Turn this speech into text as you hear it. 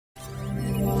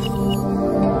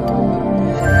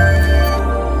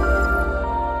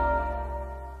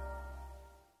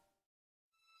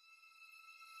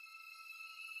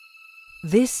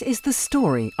This is the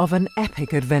story of an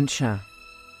epic adventure.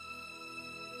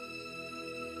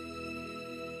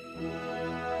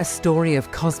 A story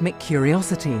of cosmic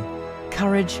curiosity,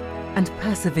 courage and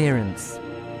perseverance.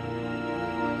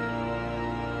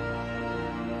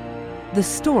 The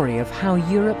story of how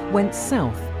Europe went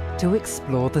south to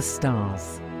explore the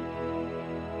stars.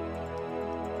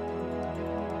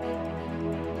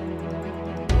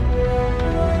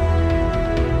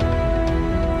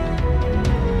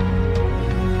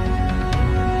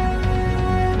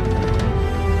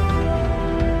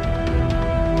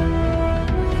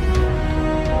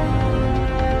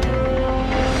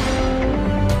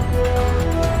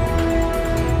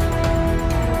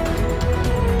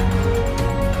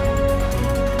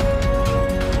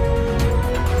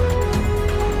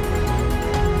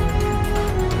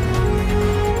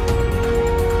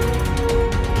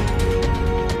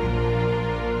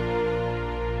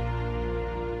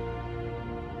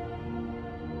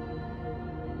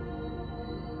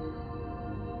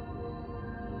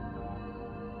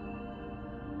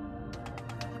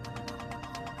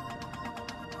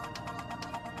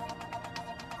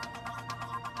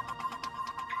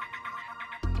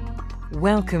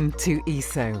 Welcome to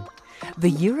ESO, the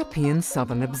European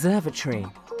Southern Observatory.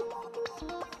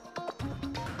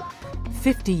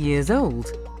 50 years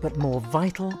old, but more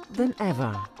vital than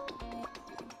ever.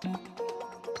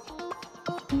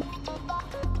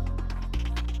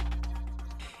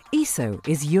 ESO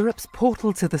is Europe's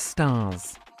portal to the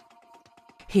stars.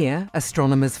 Here,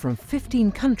 astronomers from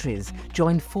 15 countries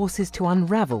join forces to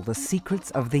unravel the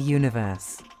secrets of the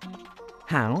universe.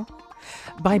 How?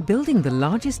 By building the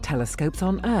largest telescopes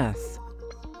on Earth,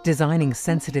 designing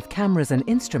sensitive cameras and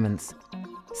instruments,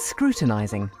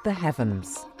 scrutinizing the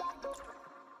heavens.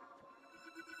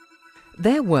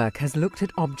 Their work has looked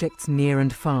at objects near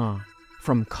and far,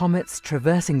 from comets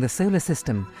traversing the solar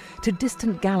system to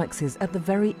distant galaxies at the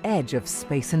very edge of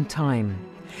space and time,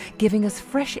 giving us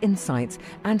fresh insights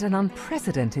and an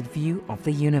unprecedented view of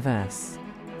the universe.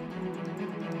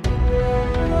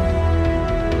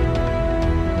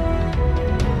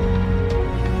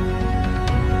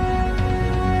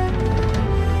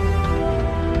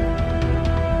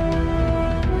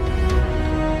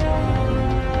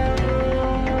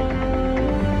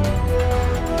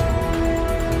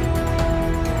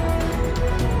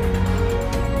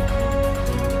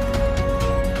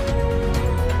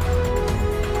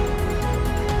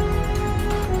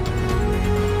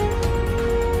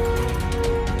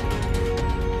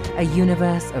 A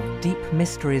universe of deep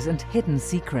mysteries and hidden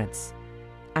secrets,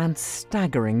 and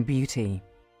staggering beauty.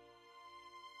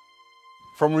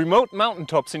 From remote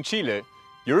mountaintops in Chile,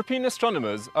 European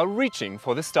astronomers are reaching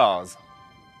for the stars.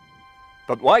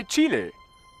 But why Chile?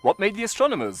 What made the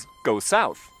astronomers go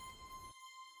south?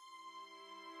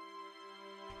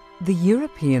 The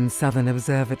European Southern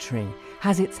Observatory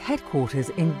has its headquarters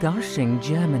in Garching,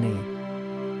 Germany.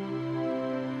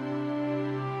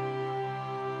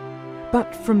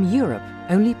 But from Europe,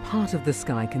 only part of the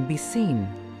sky can be seen.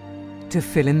 To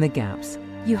fill in the gaps,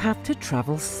 you have to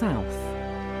travel south.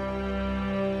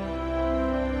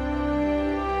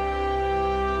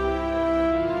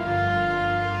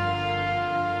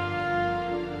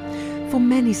 For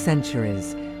many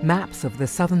centuries, maps of the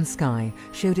southern sky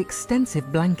showed extensive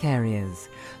blank areas,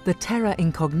 the terra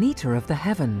incognita of the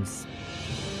heavens.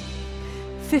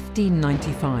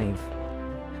 1595.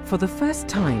 For the first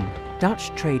time,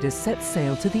 Dutch traders set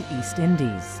sail to the East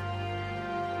Indies.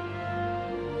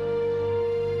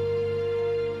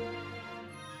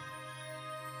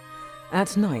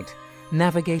 At night,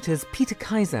 navigators Peter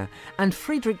Kaiser and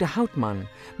Friedrich de Houtman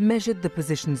measured the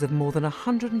positions of more than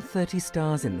 130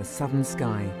 stars in the southern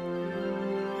sky.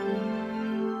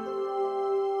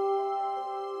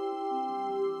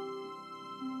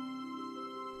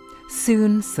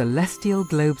 Soon, celestial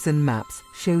globes and maps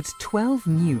showed 12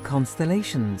 new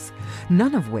constellations,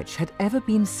 none of which had ever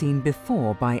been seen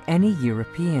before by any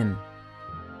European.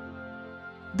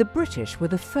 The British were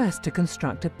the first to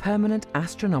construct a permanent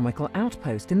astronomical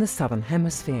outpost in the Southern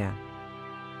Hemisphere.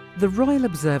 The Royal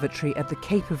Observatory at the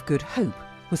Cape of Good Hope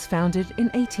was founded in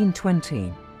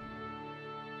 1820.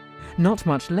 Not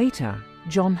much later,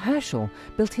 John Herschel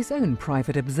built his own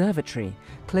private observatory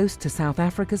close to South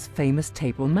Africa's famous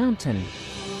Table Mountain.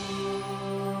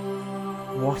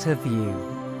 What a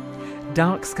view!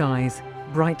 Dark skies,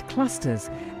 bright clusters,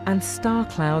 and star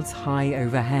clouds high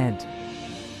overhead.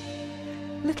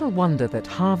 Little wonder that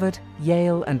Harvard,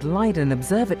 Yale, and Leiden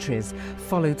observatories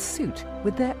followed suit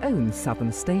with their own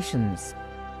southern stations.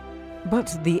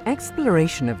 But the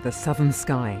exploration of the southern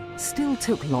sky still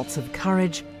took lots of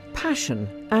courage,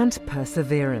 passion, and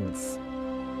perseverance.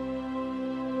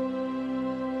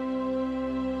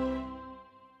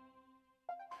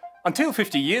 Until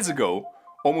 50 years ago,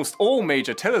 almost all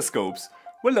major telescopes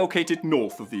were located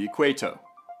north of the equator.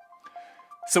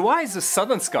 So why is the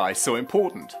southern sky so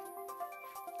important?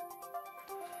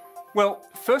 Well,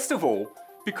 first of all,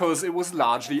 because it was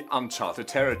largely uncharted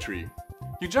territory.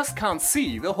 You just can't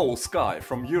see the whole sky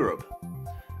from Europe.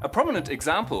 A prominent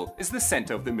example is the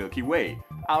center of the Milky Way,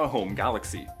 our home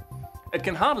galaxy. It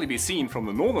can hardly be seen from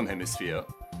the northern hemisphere,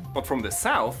 but from the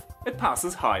south it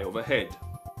passes high overhead.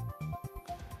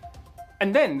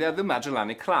 And then there are the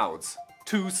Magellanic Clouds,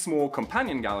 two small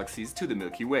companion galaxies to the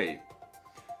Milky Way.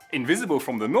 Invisible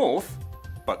from the north,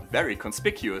 but very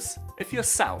conspicuous if you're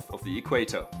south of the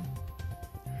equator.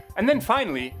 And then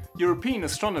finally, European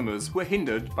astronomers were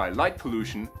hindered by light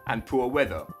pollution and poor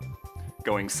weather.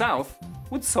 Going south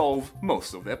would solve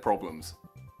most of their problems.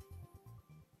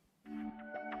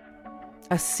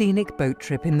 A scenic boat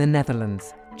trip in the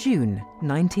Netherlands, June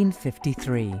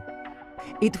 1953.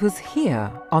 It was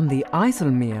here, on the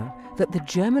IJsselmeer, that the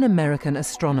German-American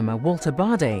astronomer Walter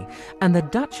Baade and the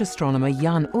Dutch astronomer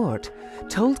Jan Oort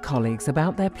told colleagues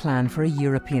about their plan for a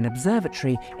European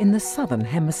observatory in the southern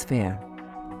hemisphere.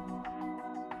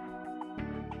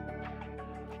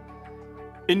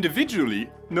 Individually,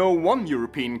 no one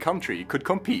European country could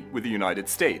compete with the United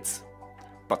States.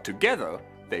 But together,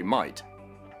 they might.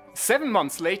 7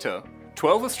 months later,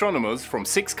 12 astronomers from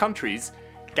 6 countries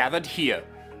gathered here,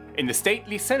 in the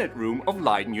stately Senate room of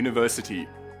Leiden University.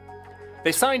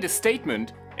 They signed a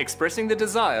statement expressing the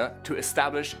desire to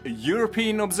establish a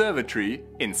European observatory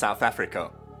in South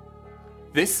Africa.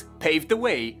 This paved the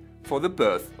way for the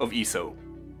birth of ESO.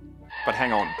 But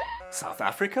hang on, South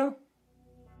Africa?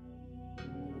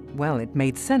 Well, it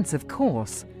made sense, of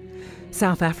course.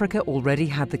 South Africa already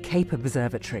had the Cape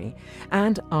Observatory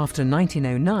and, after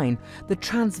 1909, the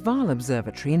Transvaal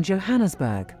Observatory in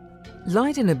Johannesburg.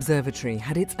 Leiden Observatory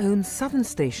had its own southern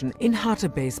station in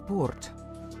Hartbeespoort.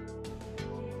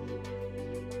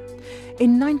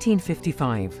 In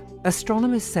 1955,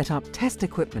 astronomers set up test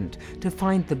equipment to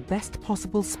find the best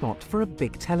possible spot for a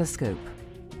big telescope.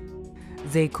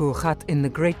 Zeekoegat in the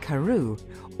Great Karoo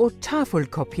or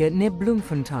Tafelkopje near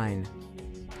Bloemfontein.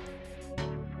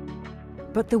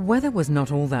 But the weather was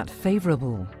not all that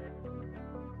favourable.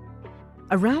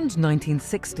 Around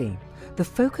 1960, the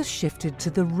focus shifted to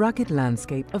the rugged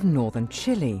landscape of northern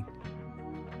Chile.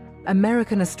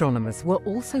 American astronomers were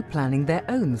also planning their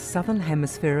own Southern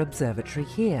Hemisphere observatory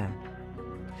here.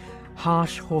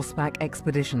 Harsh horseback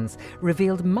expeditions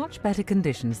revealed much better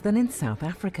conditions than in South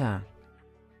Africa.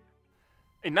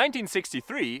 In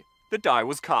 1963, the die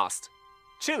was cast.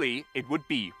 Chile it would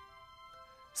be.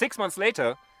 6 months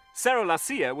later, Cerro La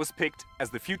Silla was picked as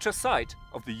the future site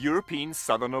of the European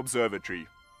Southern Observatory.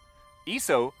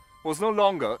 ESO was no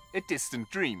longer a distant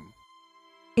dream.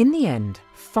 In the end,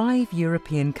 5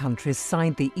 European countries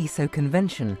signed the ESO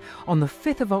Convention on the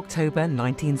 5th of October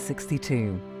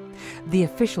 1962, the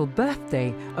official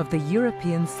birthday of the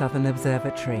European Southern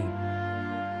Observatory.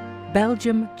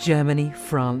 Belgium, Germany,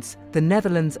 France, the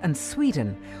Netherlands and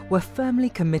Sweden were firmly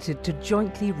committed to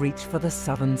jointly reach for the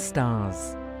southern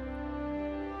stars.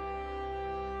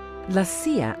 La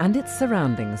Silla and its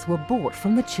surroundings were bought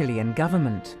from the Chilean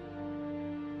government.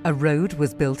 A road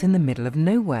was built in the middle of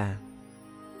nowhere.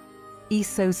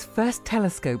 ESO's first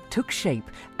telescope took shape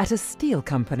at a steel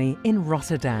company in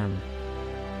Rotterdam.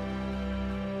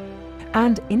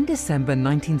 And in December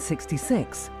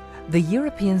 1966, the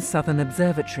European Southern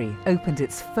Observatory opened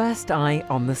its first eye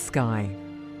on the sky.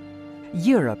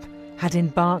 Europe had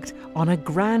embarked on a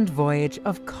grand voyage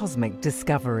of cosmic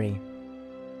discovery.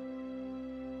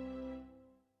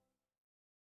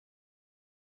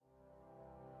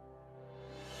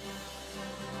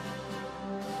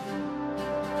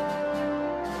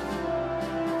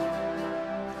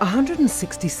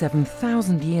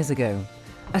 "167,000 years ago,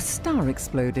 a star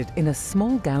exploded in a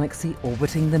small galaxy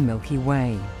orbiting the Milky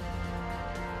Way.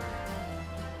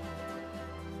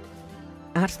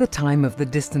 At the time of the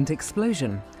distant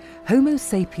explosion, Homo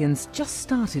sapiens just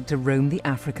started to roam the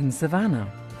African savanna.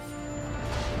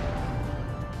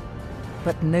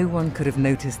 But no one could have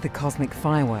noticed the cosmic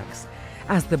fireworks,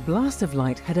 as the blast of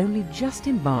light had only just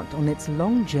embarked on its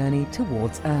long journey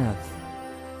towards Earth.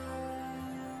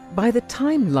 By the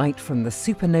time light from the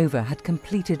supernova had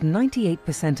completed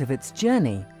 98% of its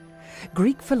journey,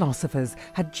 Greek philosophers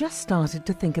had just started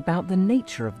to think about the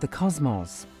nature of the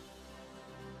cosmos.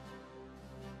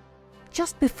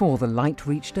 Just before the light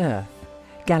reached Earth,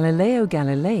 Galileo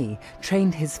Galilei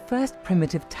trained his first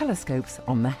primitive telescopes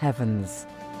on the heavens.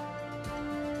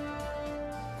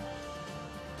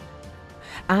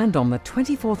 And on the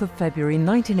 24th of February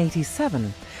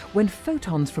 1987, when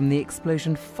photons from the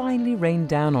explosion finally rained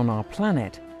down on our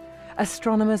planet,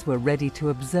 astronomers were ready to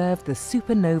observe the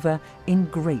supernova in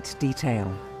great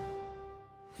detail.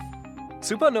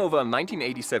 Supernova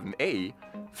 1987A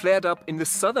flared up in the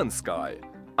southern sky,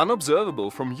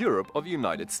 unobservable from Europe or the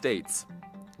United States.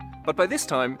 But by this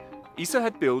time, ESA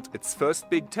had built its first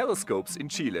big telescopes in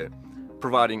Chile,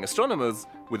 providing astronomers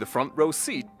with a front row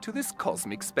seat to this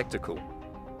cosmic spectacle.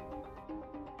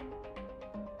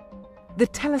 The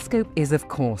telescope is, of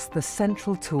course, the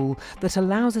central tool that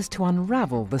allows us to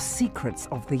unravel the secrets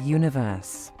of the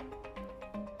universe.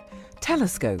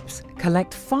 Telescopes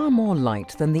collect far more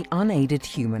light than the unaided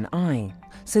human eye,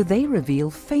 so they reveal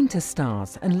fainter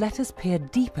stars and let us peer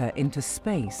deeper into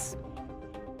space.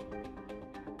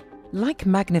 Like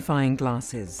magnifying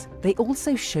glasses, they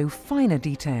also show finer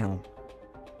detail.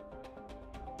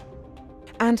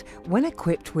 And when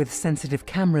equipped with sensitive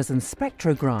cameras and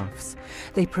spectrographs,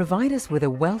 they provide us with a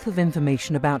wealth of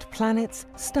information about planets,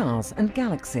 stars and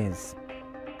galaxies.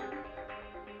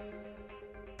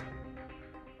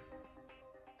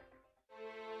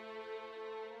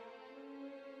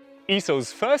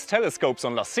 ESO's first telescopes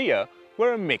on La Silla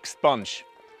were a mixed bunch.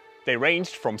 They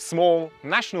ranged from small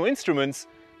national instruments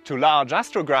to large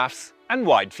astrographs and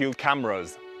wide-field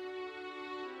cameras.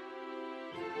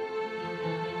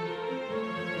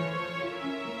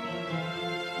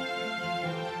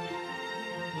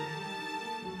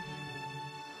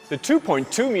 The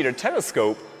 2.2-meter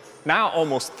telescope, now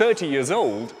almost 30 years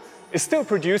old, is still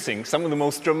producing some of the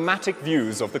most dramatic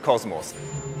views of the cosmos.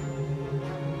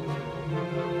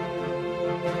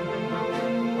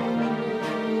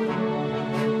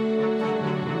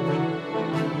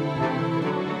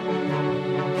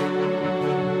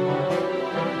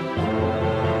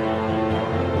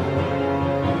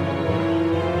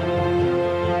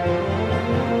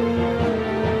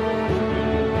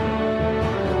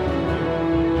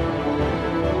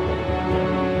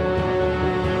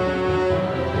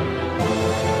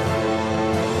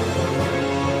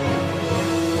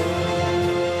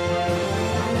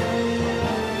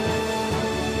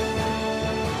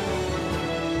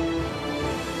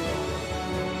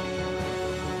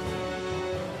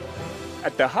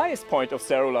 At the highest point of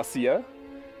Cerro La Silla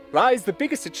lies the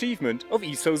biggest achievement of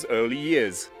ESO's early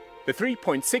years, the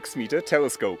 3.6-meter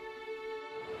telescope.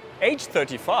 Aged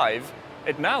 35,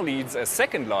 it now leads a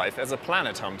second life as a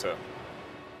planet hunter.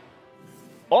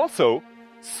 Also,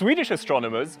 Swedish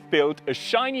astronomers built a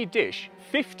shiny dish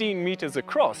 15 meters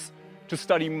across to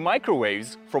study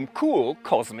microwaves from cool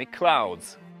cosmic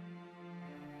clouds.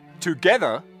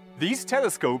 Together, these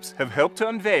telescopes have helped to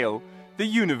unveil the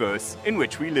universe in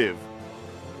which we live.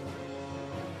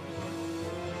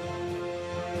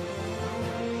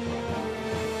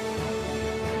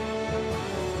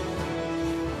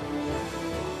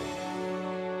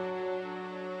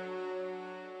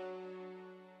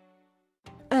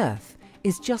 Earth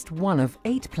is just one of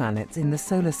 8 planets in the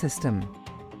solar system.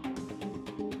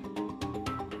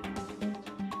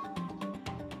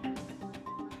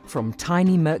 From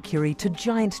tiny Mercury to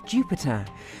giant Jupiter,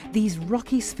 these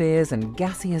rocky spheres and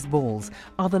gaseous balls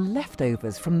are the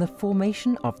leftovers from the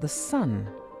formation of the Sun.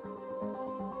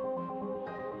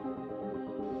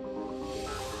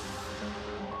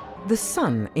 The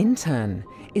Sun, in turn,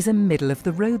 is a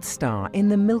middle-of-the-road star in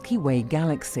the Milky Way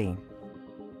galaxy.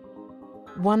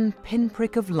 One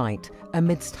pinprick of light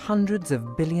amidst hundreds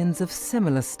of billions of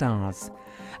similar stars,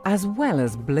 as well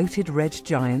as bloated red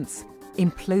giants,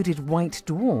 imploded white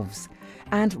dwarfs,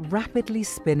 and rapidly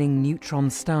spinning neutron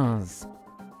stars.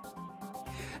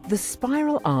 The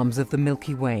spiral arms of the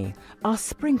Milky Way are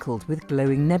sprinkled with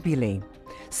glowing nebulae,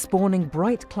 spawning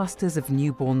bright clusters of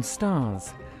newborn stars,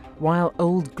 while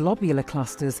old globular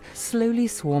clusters slowly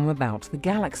swarm about the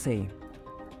galaxy.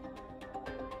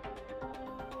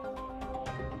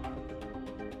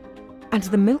 And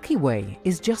the Milky Way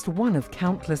is just one of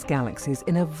countless galaxies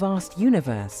in a vast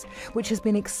universe which has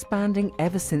been expanding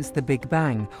ever since the Big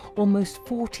Bang, almost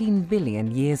 14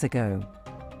 billion years ago.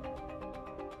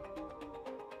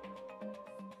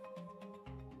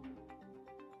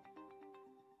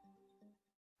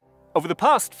 Over the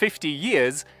past 50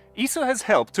 years, ESO has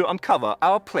helped to uncover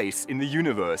our place in the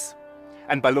universe.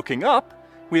 And by looking up,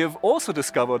 we have also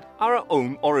discovered our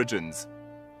own origins.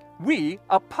 We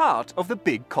are part of the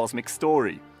big cosmic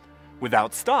story.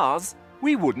 Without stars,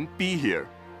 we wouldn't be here.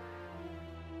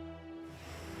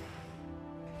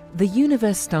 The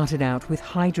universe started out with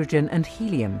hydrogen and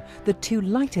helium, the 2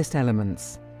 lightest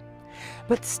elements.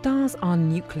 But stars are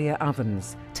nuclear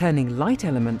ovens, turning light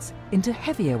elements into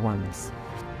heavier ones.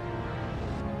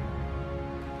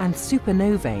 And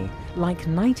supernovae, like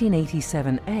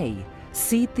 1987A,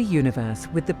 seed the universe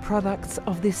with the products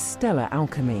of this stellar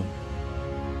alchemy.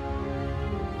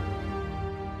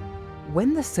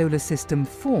 When the solar system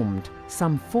formed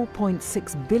some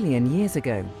 4.6 billion years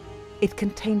ago, it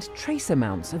contained trace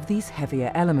amounts of these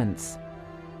heavier elements,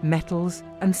 metals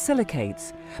and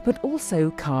silicates, but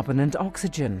also carbon and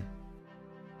oxygen.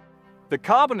 The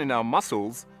carbon in our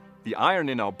muscles, the iron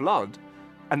in our blood,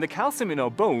 and the calcium in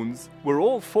our bones were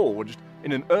all forged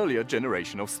in an earlier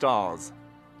generation of stars.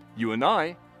 You and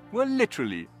I were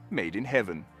literally made in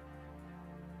heaven.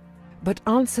 But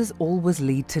answers always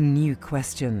lead to new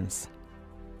questions.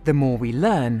 The more we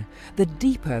learn, the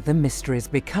deeper the mysteries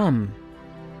become.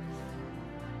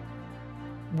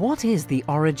 What is the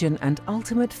origin and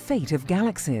ultimate fate of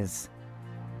galaxies?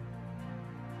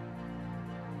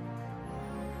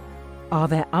 Are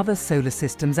there other solar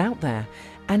systems out there,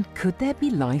 and could there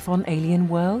be life on alien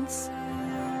worlds?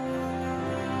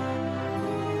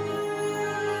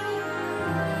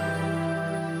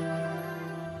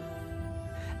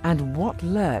 And what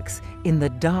lurks in the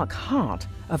dark heart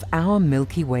of our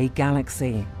Milky Way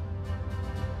galaxy?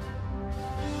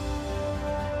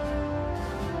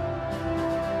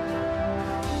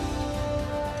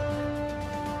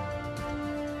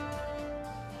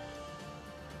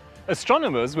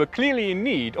 Astronomers were clearly in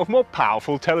need of more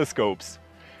powerful telescopes,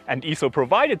 and ESO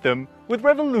provided them with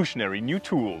revolutionary new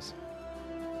tools.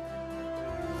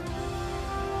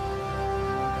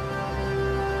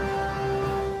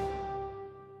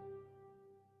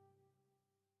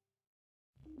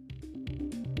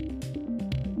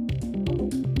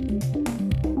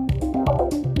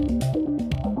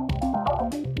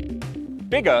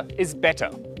 Bigger is better,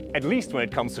 at least when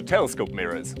it comes to telescope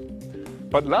mirrors.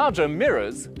 But larger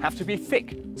mirrors have to be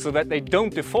thick so that they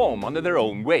don't deform under their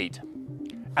own weight.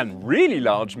 And really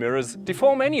large mirrors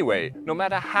deform anyway, no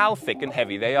matter how thick and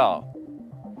heavy they are.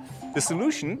 The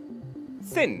solution?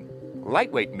 Thin,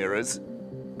 lightweight mirrors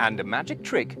and a magic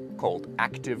trick called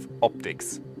active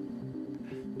optics.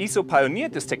 ESO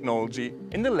pioneered this technology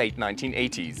in the late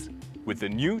 1980s with the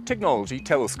New Technology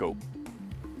Telescope.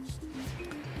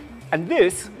 And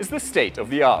this is the state of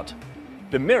the art.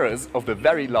 The mirrors of the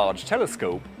Very Large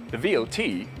Telescope, the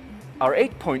VLT, are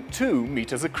 8.2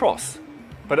 meters across,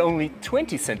 but only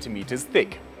 20 centimeters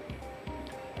thick.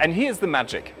 And here's the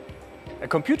magic. A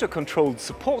computer-controlled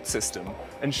support system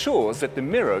ensures that the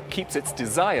mirror keeps its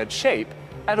desired shape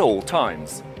at all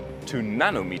times, to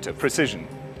nanometer precision.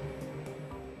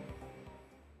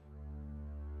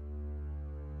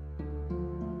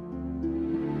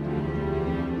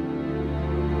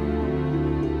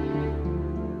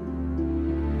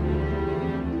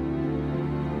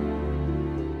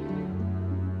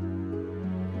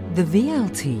 The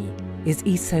VLT is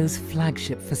ESO's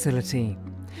flagship facility.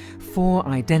 4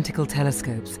 identical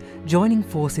telescopes joining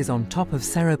forces on top of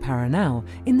Cerro Paranal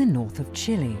in the north of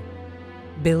Chile.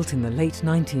 Built in the late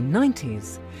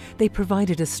 1990s, they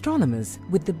provided astronomers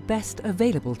with the best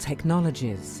available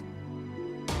technologies.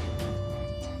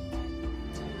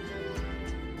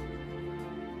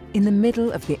 In the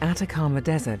middle of the Atacama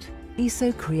Desert,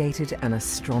 ESO created an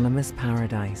astronomer's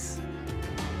paradise.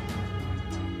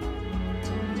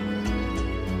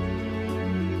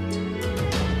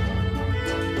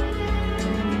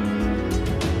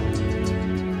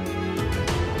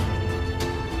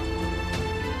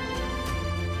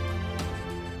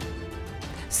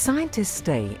 Scientists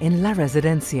stay in La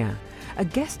Residencia, a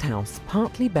guest house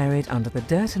partly buried under the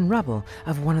dirt and rubble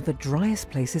of one of the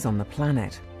driest places on the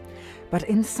planet. But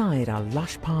inside are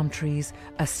lush palm trees,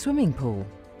 a swimming pool,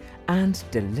 and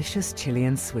delicious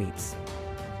Chilean sweets.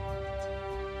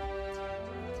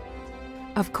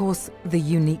 Of course, the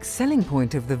unique selling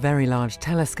point of the Very Large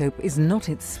Telescope is not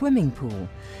its swimming pool,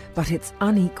 but its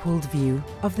unequaled view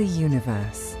of the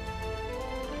universe.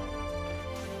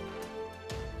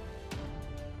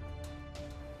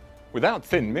 Without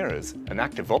thin mirrors and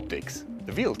active optics,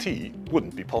 the VLT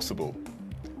wouldn't be possible.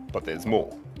 But there's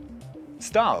more.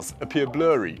 Stars appear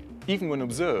blurry, even when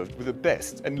observed with the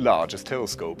best and largest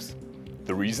telescopes.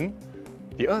 The reason?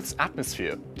 The Earth's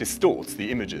atmosphere distorts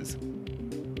the images.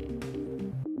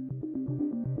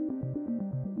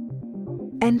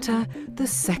 Enter the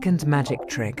second magic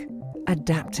trick,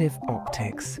 adaptive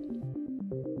optics.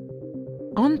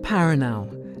 On Paranal,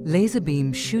 laser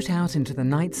beams shoot out into the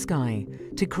night sky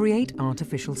to create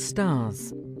artificial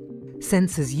stars.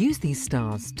 Sensors use these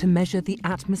stars to measure the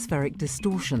atmospheric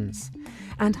distortions,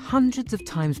 and hundreds of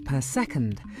times per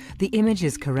second, the image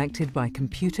is corrected by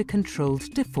computer-controlled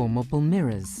deformable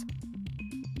mirrors.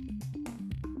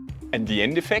 And the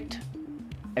end effect?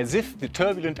 As if the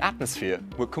turbulent atmosphere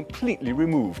were completely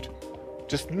removed.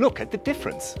 Just look at the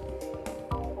difference.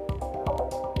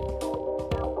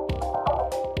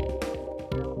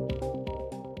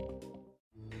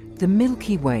 The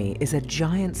Milky Way is a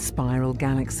giant spiral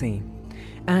galaxy,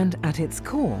 and at its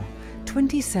core,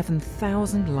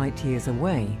 27,000 light-years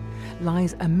away,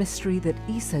 lies a mystery that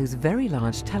ESO's Very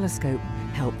Large Telescope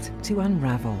helped to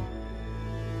unravel.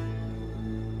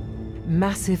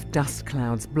 Massive dust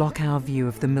clouds block our view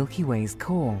of the Milky Way's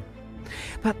core,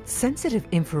 but sensitive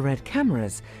infrared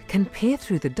cameras can peer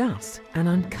through the dust and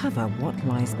uncover what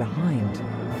lies behind.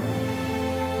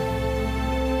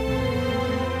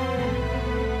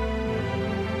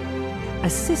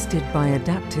 Assisted by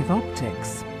adaptive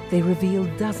optics, they reveal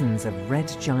dozens of red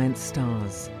giant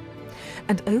stars.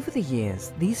 And over the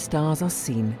years, these stars are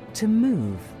seen to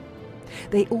move.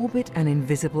 They orbit an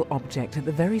invisible object at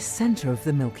the very center of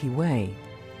the Milky Way.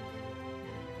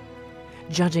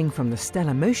 Judging from the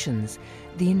stellar motions,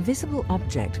 the invisible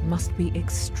object must be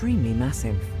extremely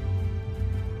massive.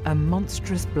 A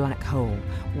monstrous black hole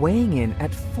weighing in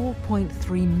at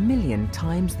 4.3 million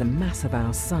times the mass of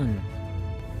our Sun.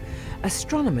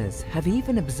 Astronomers have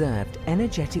even observed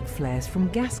energetic flares from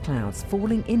gas clouds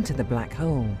falling into the black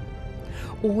hole,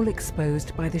 all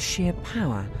exposed by the sheer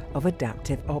power of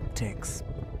adaptive optics.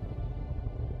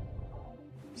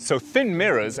 So thin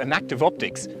mirrors and active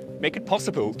optics make it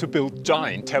possible to build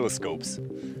giant telescopes.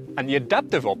 And the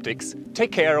adaptive optics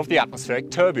take care of the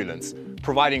atmospheric turbulence,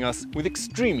 providing us with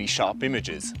extremely sharp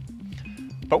images.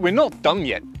 But we're not done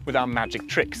yet with our magic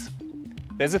tricks.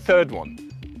 There's a third one,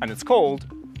 and it's called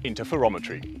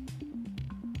interferometry.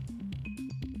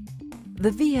 The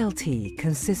VLT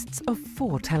consists of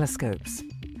 4 telescopes.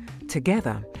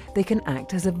 Together, they can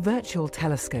act as a virtual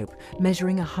telescope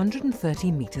measuring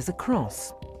 130 meters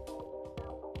across.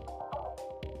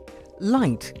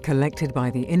 Light collected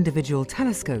by the individual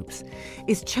telescopes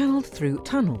is channeled through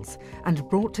tunnels and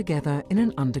brought together in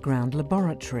an underground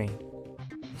laboratory.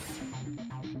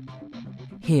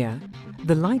 Here,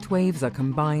 the light waves are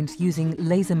combined using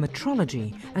laser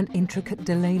metrology and intricate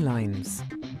delay lines.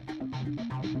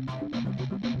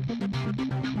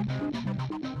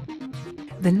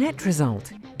 The net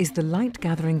result is the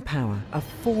light-gathering power of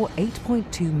 4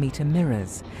 8.2-meter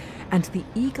mirrors and the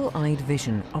eagle-eyed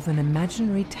vision of an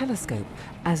imaginary telescope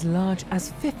as large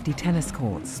as 50 tennis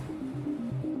courts.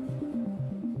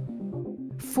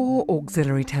 4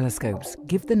 auxiliary telescopes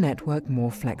give the network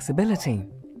more flexibility.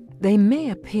 They may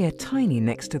appear tiny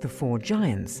next to the 4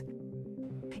 giants,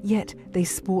 yet they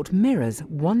sport mirrors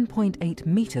 1.8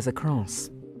 meters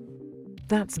across.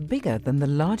 That's bigger than the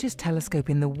largest telescope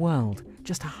in the world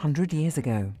just 100 years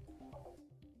ago.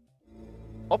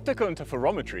 Optical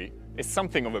interferometry is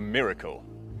something of a miracle.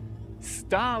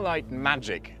 Starlight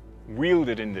magic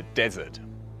wielded in the desert.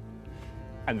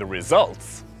 And the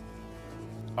results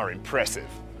are impressive.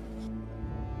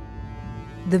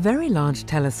 The Very Large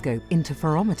Telescope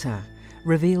interferometer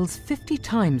reveals 50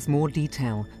 times more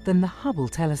detail than the Hubble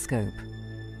telescope.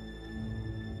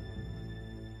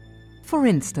 For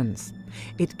instance,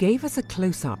 it gave us a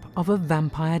close-up of a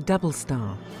vampire double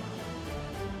star.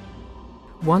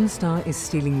 One star is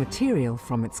stealing material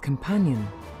from its companion.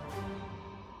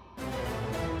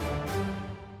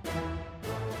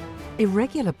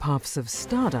 Irregular puffs of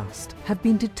stardust have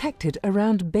been detected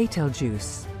around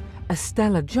Betelgeuse, a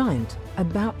stellar giant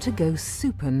about to go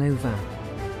supernova.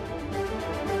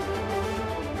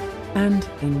 And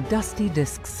in dusty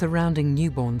disks surrounding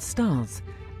newborn stars,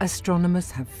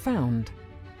 astronomers have found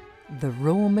the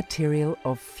raw material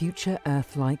of future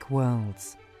Earth-like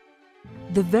worlds.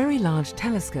 The Very Large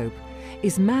Telescope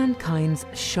is mankind's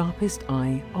sharpest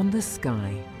eye on the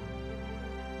sky.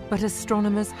 But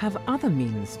astronomers have other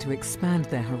means to expand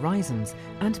their horizons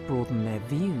and broaden their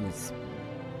views.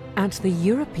 At the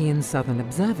European Southern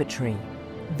Observatory,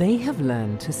 they have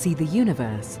learned to see the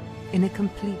universe in a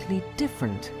completely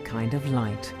different kind of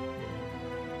light.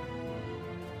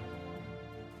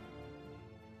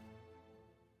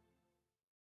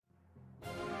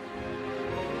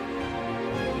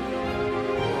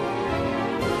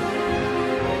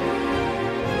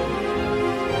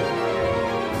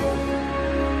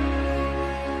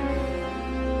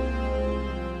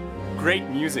 Great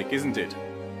music, isn't it?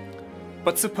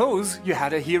 But suppose you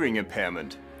had a hearing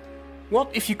impairment.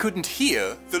 What if you couldn't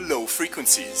hear the low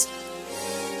frequencies?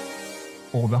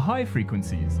 Or the high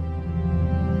frequencies?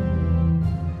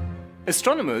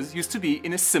 Astronomers used to be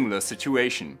in a similar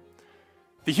situation.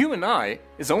 The human eye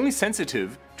is only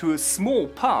sensitive to a small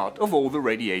part of all the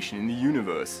radiation in the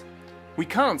universe. We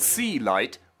can't see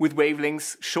light with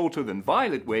wavelengths shorter than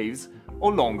violet waves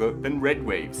or longer than red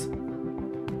waves.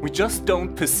 We just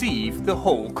don't perceive the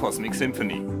whole cosmic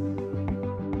symphony.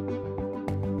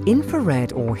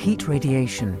 Infrared or heat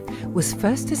radiation was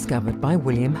first discovered by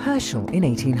William Herschel in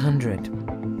 1800.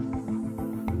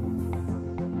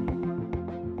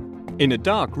 in a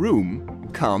dark room,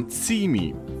 can't see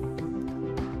me.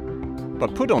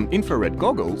 But put on infrared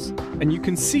goggles and you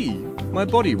can see my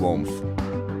body warmth.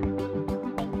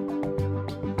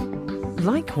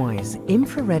 Likewise,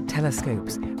 infrared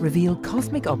telescopes reveal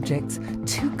cosmic objects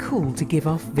too cool to give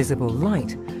off visible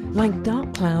light, like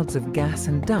dark clouds of gas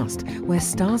and dust where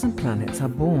stars and planets are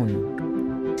born.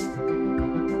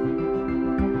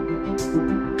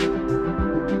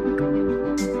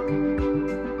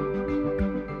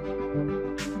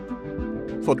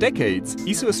 For decades,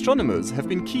 ESO astronomers have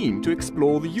been keen to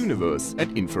explore the universe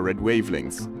at infrared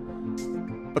wavelengths.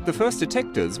 But the first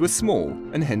detectors were small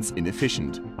and hence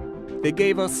inefficient. They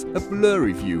gave us a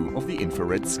blurry view of the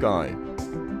infrared sky.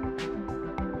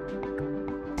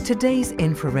 Today's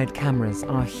infrared cameras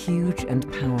are huge and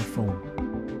powerful.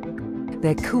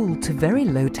 They're cooled to very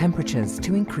low temperatures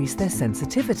to increase their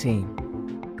sensitivity.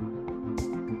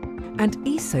 And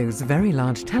ESO's Very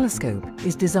Large Telescope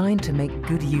is designed to make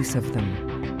good use of them.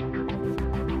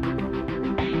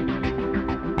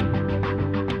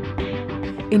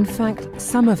 In fact,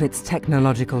 some of its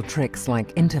technological tricks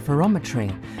like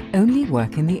interferometry only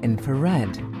work in the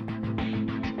infrared.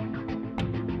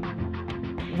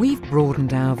 We've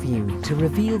broadened our view to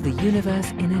reveal the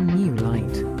universe in a new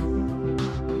light.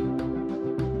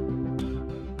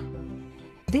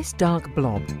 This dark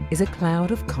blob is a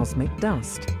cloud of cosmic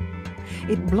dust.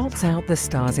 It blots out the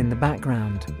stars in the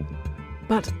background.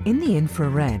 But in the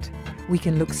infrared, we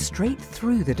can look straight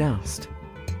through the dust.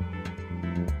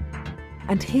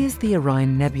 And here's the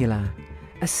Orion Nebula,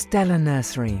 a stellar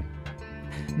nursery.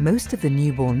 Most of the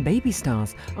newborn baby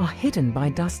stars are hidden by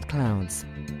dust clouds.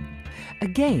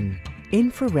 Again,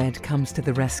 infrared comes to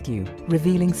the rescue,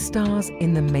 revealing stars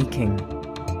in the making.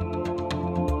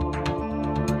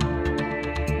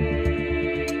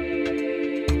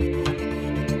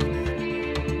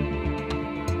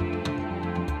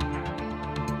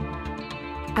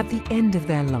 At the end of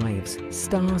their lives,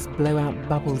 stars blow out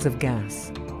bubbles of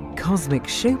gas, cosmic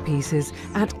showpieces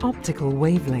at optical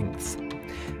wavelengths.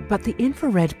 But the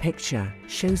infrared picture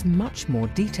shows much more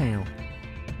detail.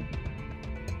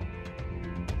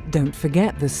 Don't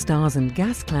forget the stars and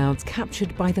gas clouds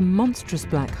captured by the monstrous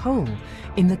black hole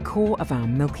in the core of our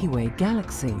Milky Way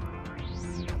galaxy.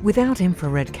 Without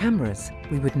infrared cameras,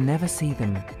 we would never see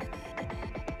them.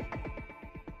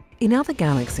 In other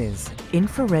galaxies,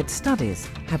 infrared studies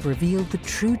have revealed the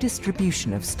true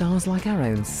distribution of stars like our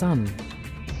own Sun.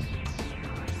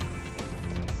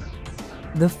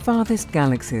 The farthest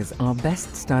galaxies are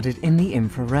best studied in the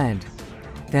infrared.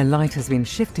 Their light has been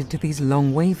shifted to these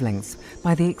long wavelengths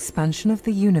by the expansion of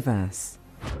the universe.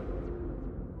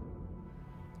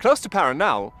 Close to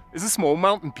Paranal is a small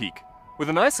mountain peak with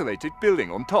an isolated building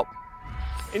on top.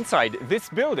 Inside this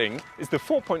building is the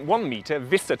 4.1-meter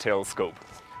VISTA telescope.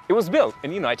 It was built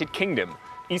in the United Kingdom,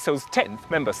 ESO's 10th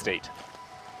member state.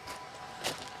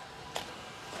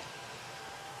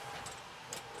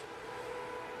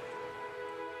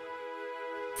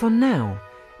 For now,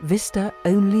 VISTA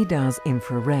only does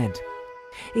infrared.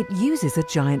 It uses a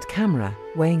giant camera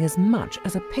weighing as much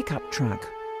as a pickup truck.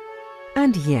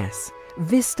 And yes,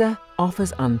 VISTA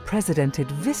offers unprecedented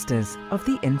vistas of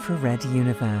the infrared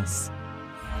universe.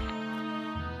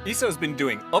 ESO's been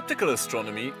doing optical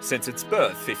astronomy since its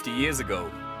birth 50 years ago.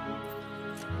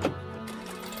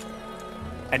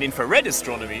 And infrared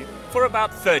astronomy for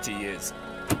about 30 years.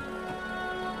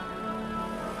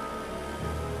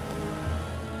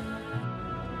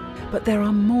 But there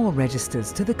are more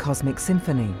registers to the cosmic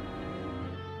symphony.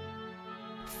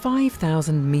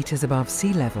 5,000 meters above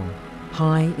sea level,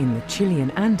 high in the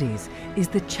Chilean Andes, is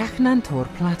the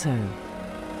Chajnantor Plateau.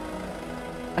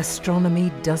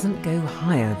 Astronomy doesn't go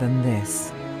higher than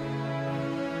this.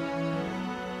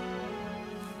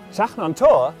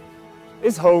 Chajnantor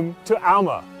is home to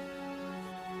ALMA,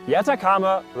 the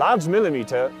Atacama Large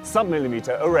Millimeter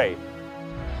Submillimeter Array.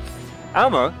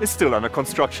 ALMA is still under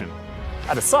construction,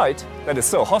 at a site that is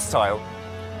so hostile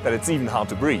that it's even hard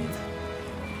to breathe.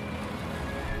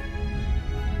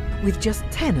 With just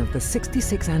 10 of the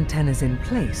 66 antennas in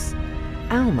place,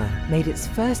 ALMA made its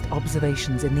first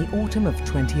observations in the autumn of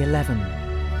 2011.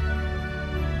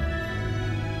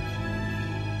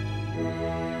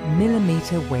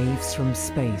 Millimeter waves from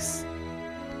space.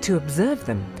 To observe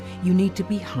them, you need to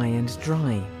be high and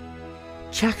dry.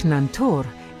 Chajnantor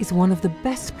is one of the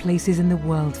best places in the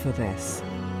world for this.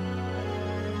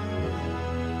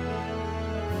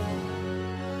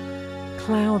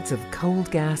 Clouds of cold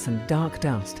gas and dark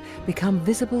dust become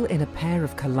visible in a pair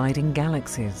of colliding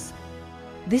galaxies.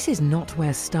 This is not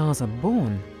where stars are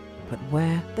born, but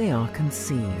where they are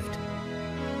conceived.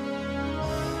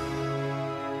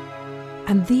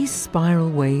 And these spiral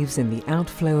waves in the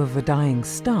outflow of a dying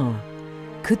star,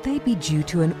 could they be due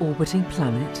to an orbiting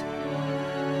planet?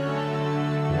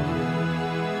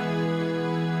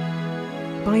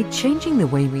 By changing the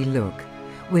way we look,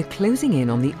 we're closing in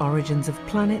on the origins of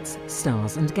planets,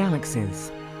 stars and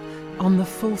galaxies, on the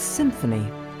full symphony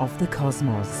of the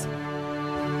cosmos.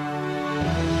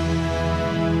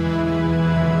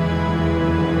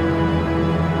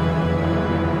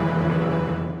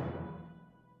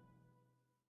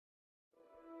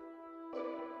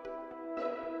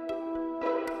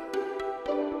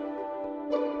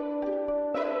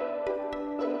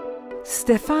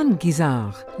 Stéphane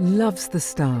Guizard loves the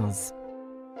stars.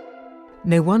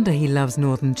 No wonder he loves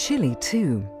northern Chile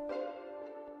too.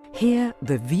 Here,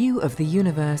 the view of the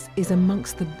universe is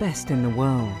amongst the best in the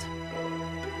world.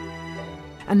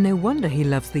 And no wonder he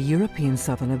loves the European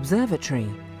Southern Observatory,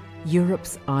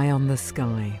 Europe's eye on the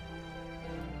sky.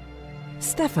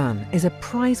 Stéphane is a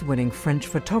prize-winning French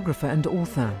photographer and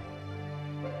author.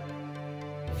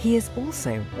 He is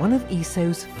also one of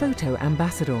ESO's photo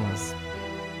ambassadors.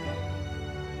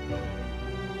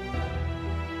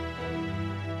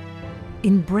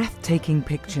 In breathtaking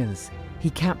pictures, he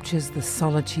captures the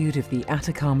solitude of the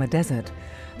Atacama Desert,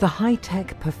 the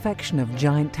high-tech perfection of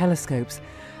giant telescopes,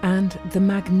 and the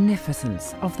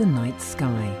magnificence of the night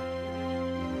sky.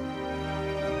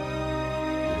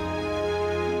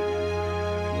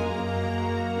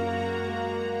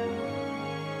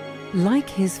 Like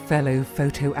his fellow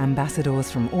photo ambassadors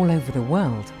from all over the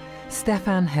world,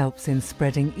 Stéphane helps in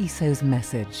spreading ESO's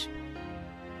message.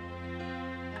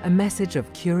 A message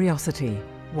of curiosity,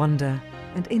 wonder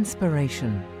and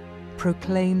inspiration,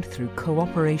 proclaimed through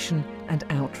cooperation and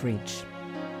outreach.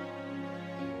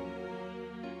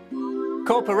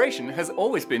 Cooperation has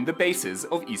always been the basis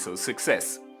of ESO's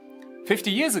success.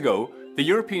 50 years ago, the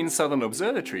European Southern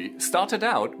Observatory started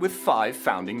out with 5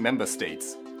 founding member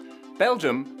states: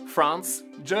 Belgium, France,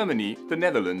 Germany, the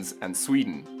Netherlands and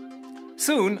Sweden.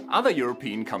 Soon, other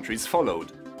European countries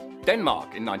followed.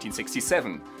 Denmark in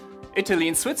 1967, Italy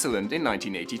and Switzerland in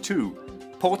 1982,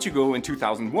 Portugal in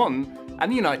 2001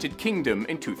 and the United Kingdom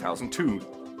in 2002.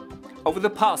 Over the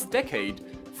past decade,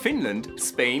 Finland,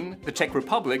 Spain, the Czech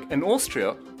Republic and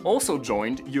Austria also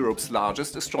joined Europe's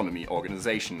largest astronomy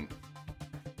organization.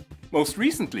 Most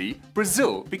recently,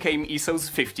 Brazil became ESO's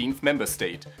 15th member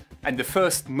state and the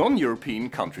first non-European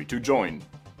country to join.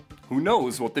 Who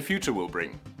knows what the future will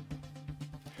bring?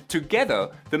 Together,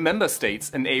 the member states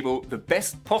enable the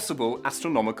best possible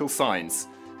astronomical science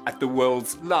at the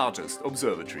world's largest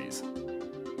observatories.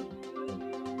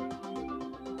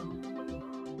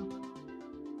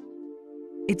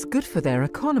 It's good for their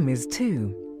economies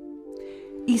too.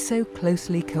 ESO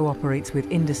closely cooperates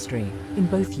with industry in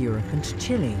both Europe and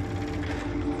Chile.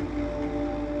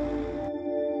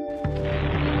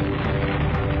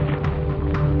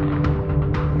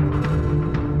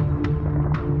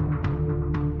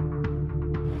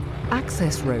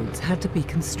 Access roads had to be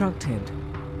constructed.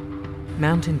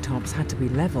 Mountaintops had to be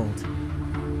leveled.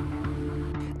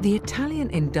 The Italian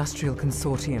industrial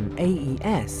consortium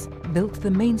AES built the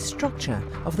main structure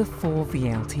of the 4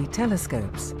 VLT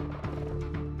telescopes.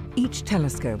 Each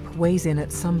telescope weighs in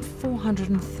at some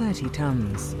 430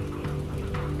 tons.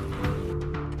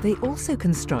 They also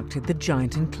constructed the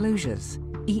giant enclosures,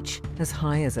 each as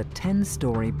high as a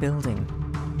 10-story building.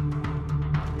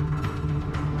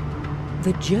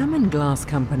 The German glass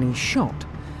company Schott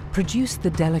produced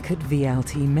the delicate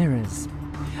VLT mirrors,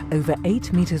 over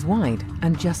 8 meters wide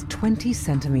and just 20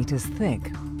 centimeters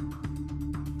thick.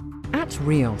 At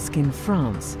Riosc in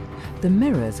France, the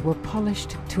mirrors were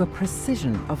polished to a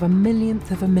precision of 1/1000th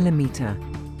of a millimeter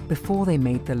before they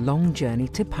made the long journey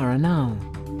to Paranal.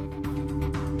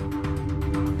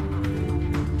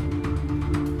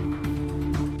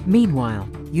 Meanwhile,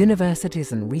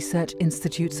 universities and research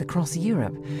institutes across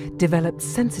Europe developed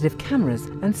sensitive cameras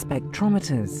and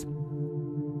spectrometers.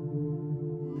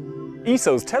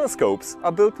 ESO's telescopes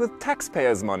are built with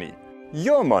taxpayers' money,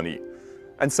 your money,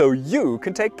 and so you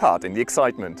can take part in the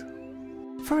excitement.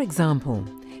 For example,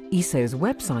 ESO's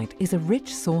website is a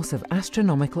rich source of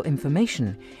astronomical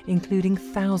information, including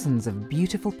thousands of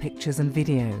beautiful pictures and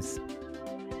videos.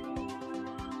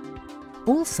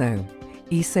 Also,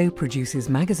 ESO produces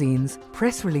magazines,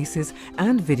 press releases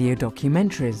and video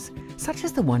documentaries, such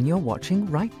as the one you're watching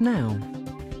right now.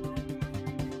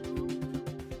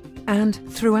 And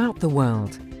throughout the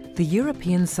world, the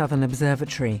European Southern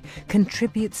Observatory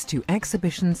contributes to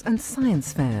exhibitions and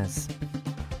science fairs.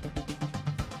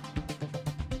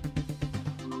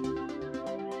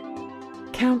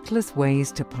 Countless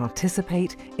ways to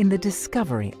participate in the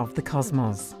discovery of the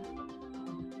cosmos.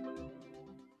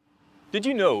 Did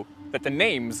you know that the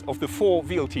names of the 4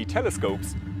 VLT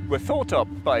telescopes were thought up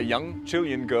by a young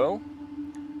Chilean girl?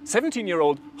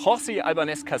 17-year-old José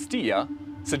Albanés Castilla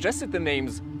suggested the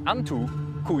names Antu,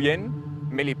 Cuyen,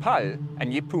 Melipal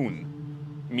and Yepun,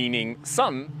 meaning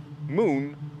Sun,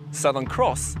 Moon, Southern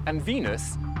Cross and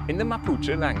Venus in the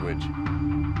Mapuche language.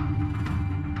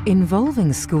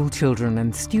 Involving school children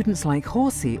and students like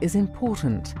Horsey is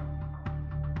important.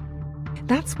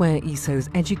 That's where ESO's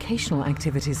educational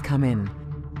activities come in,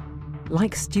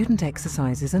 like student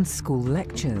exercises and school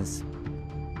lectures.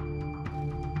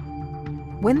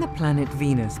 When the planet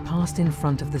Venus passed in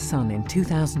front of the Sun in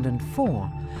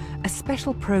 2004, a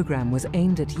special program was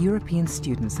aimed at European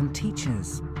students and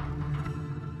teachers.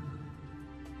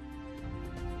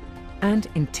 And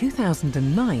in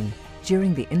 2009,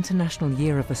 during the International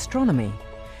Year of Astronomy,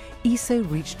 ESO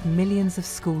reached millions of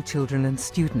school children and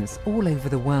students all over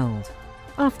the world.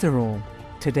 After all,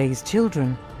 today's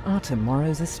children are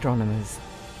tomorrow's astronomers.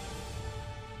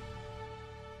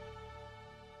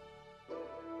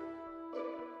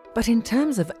 But in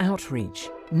terms of outreach,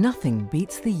 nothing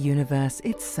beats the universe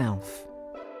itself.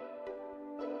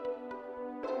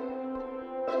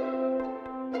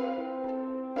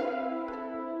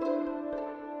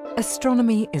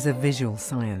 Astronomy is a visual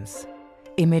science.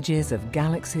 Images of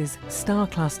galaxies, star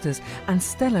clusters, and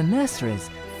stellar nurseries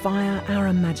fire our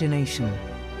imagination.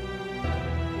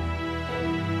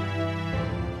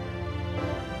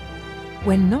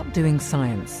 When not doing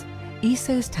science,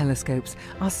 ESO's telescopes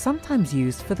are sometimes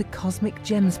used for the Cosmic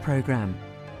Gems program,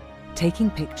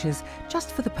 taking pictures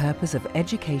just for the purpose of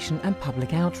education and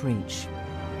public outreach.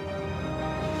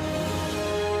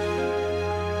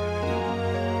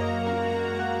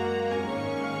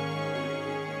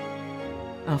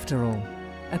 After all,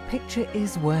 a picture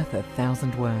is worth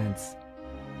 1,000 words.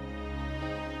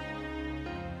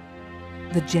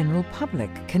 The general public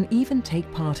can even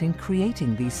take part in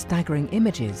creating these staggering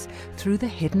images through the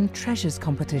Hidden Treasures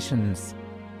competitions.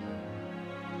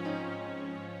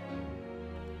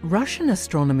 Russian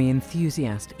astronomy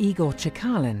enthusiast Igor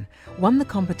Chekalin won the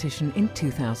competition in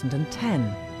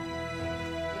 2010.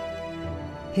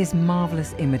 His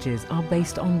marvelous images are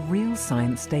based on real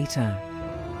science data.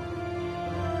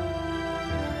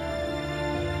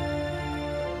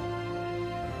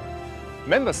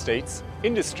 Member states,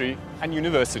 industry and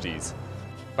universities.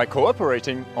 By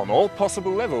cooperating on all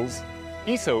possible levels,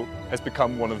 ESO has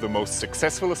become one of the most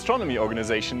successful astronomy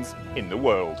organizations in the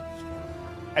world.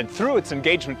 And through its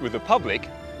engagement with the public,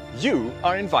 you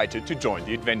are invited to join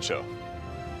the adventure.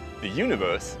 The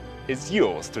universe is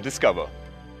yours to discover.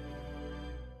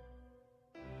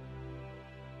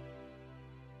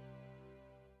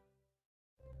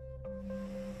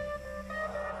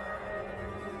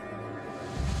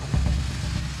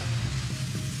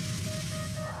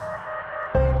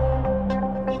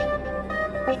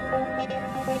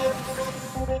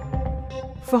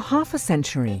 For half a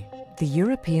century, the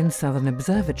European Southern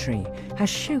Observatory has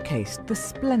showcased the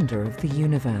splendor of the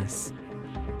universe.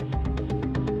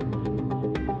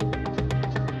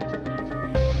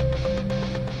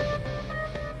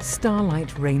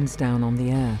 Starlight rains down on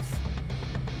the Earth.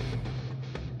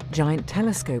 Giant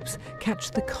telescopes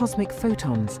catch the cosmic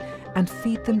photons and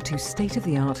feed them to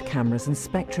state-of-the-art cameras and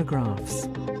spectrographs.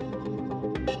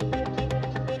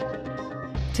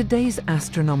 Today's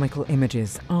astronomical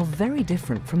images are very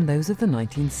different from those of the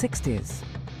 1960s.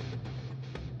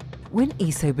 When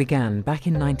ESO began back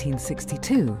in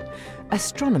 1962,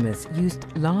 astronomers used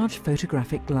large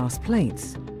photographic glass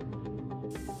plates.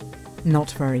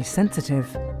 Not very sensitive,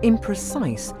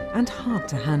 imprecise, and hard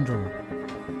to handle.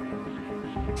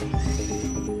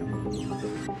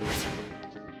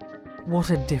 What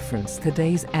a difference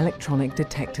today's electronic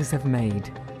detectors have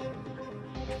made.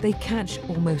 They catch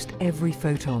almost every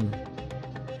photon.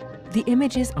 The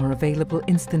images are available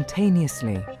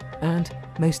instantaneously, and,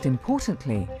 most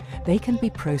importantly, they can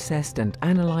be processed and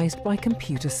analysed by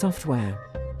computer software.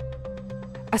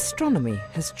 Astronomy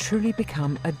has truly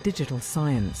become a digital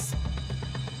science.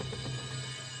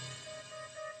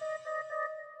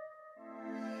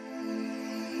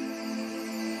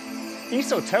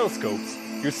 ESO telescopes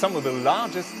use some of the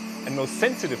largest and most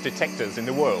sensitive detectors in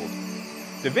the world.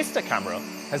 The Vista camera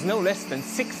has no less than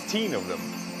 16 of them,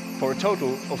 for a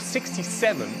total of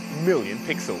 67 million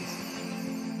pixels.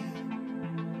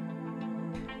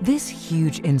 This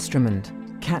huge instrument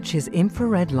catches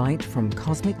infrared light from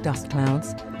cosmic dust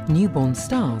clouds, newborn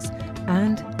stars,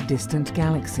 and distant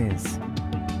galaxies.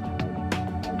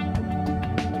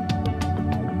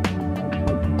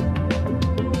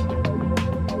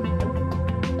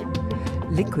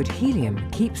 Liquid helium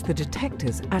keeps the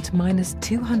detectors at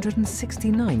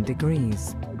 -269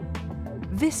 degrees.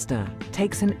 Vista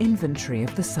takes an inventory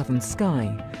of the southern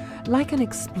sky, like an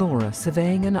explorer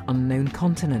surveying an unknown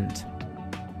continent.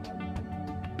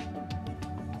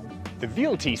 The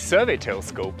VLT Survey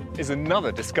Telescope is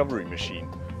another discovery machine,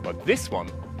 but this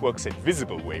one works at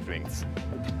visible wavelengths.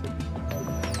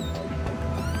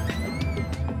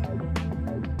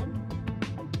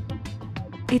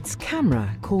 Its camera,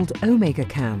 called Omega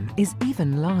Cam, is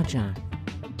even larger.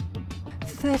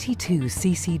 32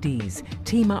 CCDs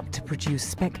team up to produce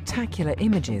spectacular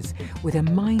images with a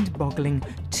mind-boggling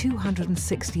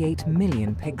 268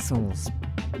 million pixels.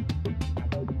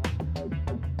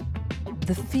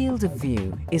 The field of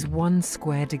view is 1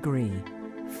 square degree,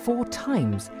 4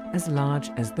 times as large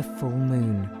as the full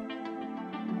moon.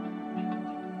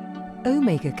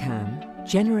 Omega Cam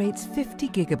generates 50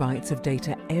 gigabytes of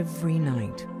data every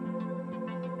night.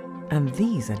 And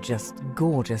these are just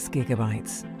gorgeous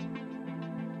gigabytes.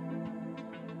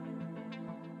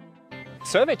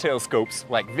 Survey telescopes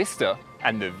like Vista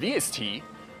and the VST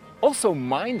also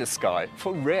mine the sky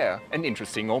for rare and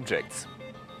interesting objects.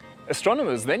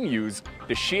 Astronomers then use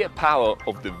the sheer power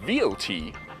of the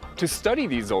VLT to study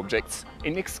these objects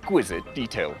in exquisite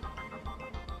detail.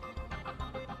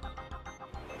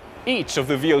 Each of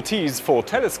the VLT's 4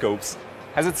 telescopes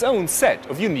has its own set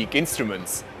of unique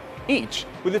instruments, each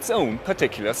with its own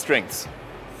particular strengths.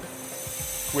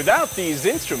 Without these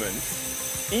instruments,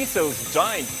 ESO's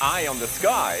giant eye on the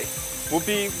sky will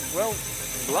be, well,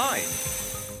 blind.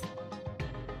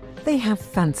 They have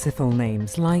fanciful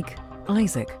names like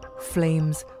Isaac,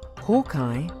 Flames,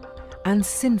 Hawkeye, and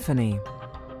Symphony.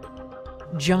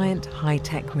 Giant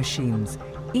high-tech machines,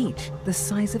 each the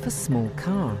size of a small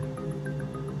car.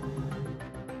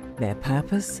 Their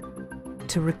purpose?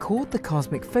 To record the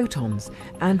cosmic photons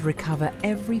and recover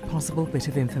every possible bit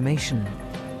of information.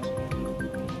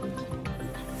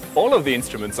 All of the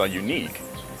instruments are unique,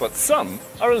 but some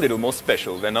are a little more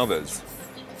special than others.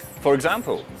 For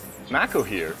example,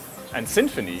 Macohere and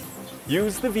Symphony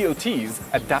use the VLT's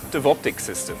adaptive optics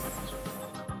system.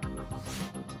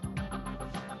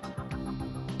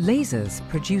 Lasers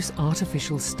produce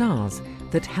artificial stars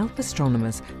that help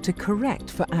astronomers to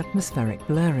correct for atmospheric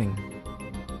blurring.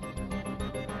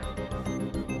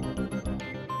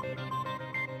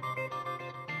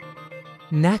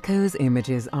 NACO's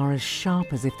images are as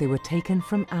sharp as if they were taken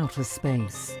from outer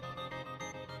space.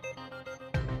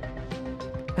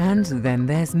 And then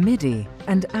there's MIDI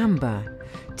and AMBER,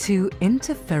 2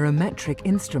 interferometric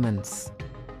instruments.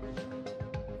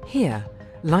 Here,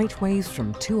 light waves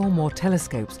from 2 or more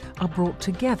telescopes are brought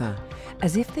together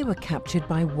as if they were captured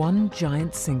by one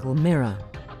giant single mirror.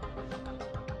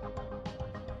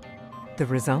 The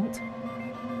result?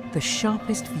 The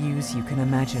sharpest views you can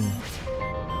imagine.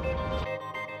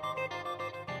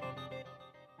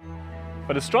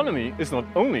 But astronomy is not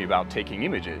only about taking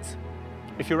images.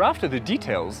 If you're after the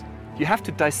details, you have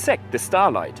to dissect the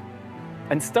starlight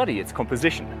and study its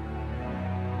composition.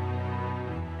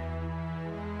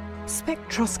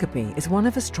 Spectroscopy is one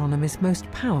of astronomy's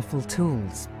most powerful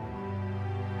tools.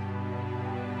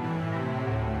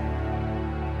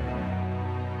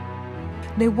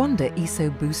 No wonder ESO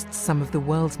boasts some of the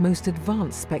world's most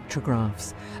advanced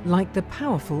spectrographs, like the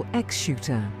powerful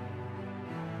X-Shooter.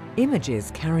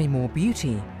 Images carry more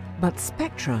beauty, but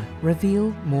spectra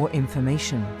reveal more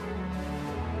information.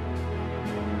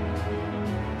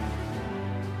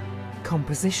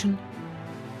 Composition,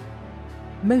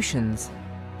 motions,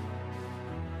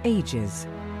 ages.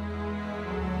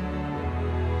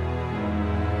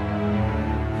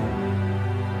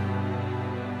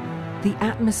 The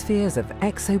atmospheres of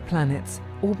exoplanets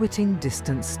orbiting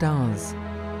distant stars.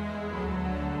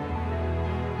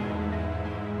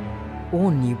 Or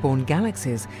newborn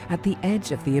galaxies at the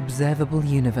edge of the observable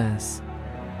universe.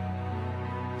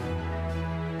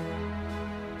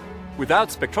 Without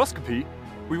spectroscopy,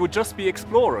 we would just be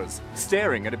explorers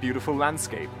staring at a beautiful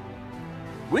landscape.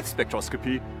 With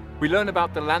spectroscopy, we learn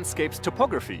about the landscape's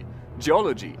topography,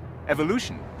 geology,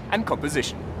 evolution, and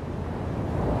composition.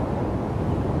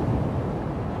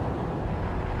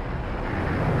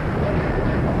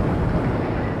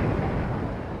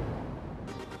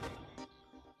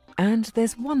 And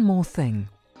there's one more thing.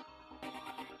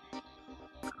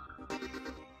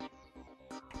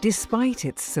 Despite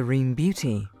its serene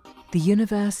beauty, the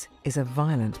universe is a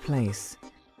violent place.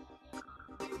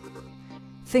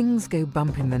 Things go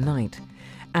bump in the night,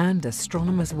 and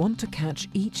astronomers want to catch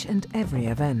each and every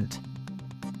event.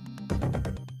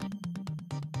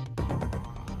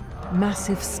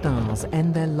 Massive stars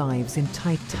end their lives in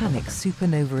titanic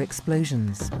supernova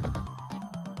explosions.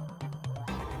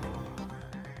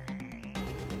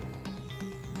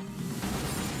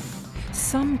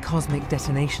 Some cosmic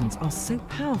detonations are so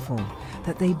powerful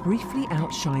that they briefly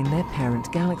outshine their parent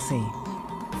galaxy,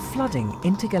 flooding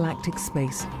intergalactic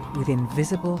space with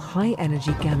invisible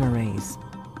high-energy gamma rays.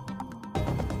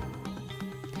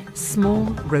 Small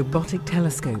robotic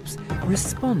telescopes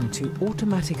respond to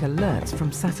automatic alerts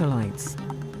from satellites.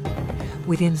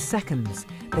 Within seconds,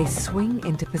 they swing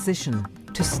into position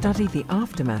to study the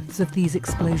aftermaths of these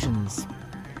explosions.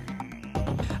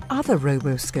 Other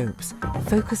roboscopes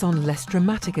focus on less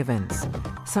dramatic events,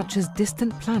 such as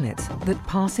distant planets that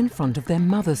pass in front of their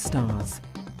mother stars.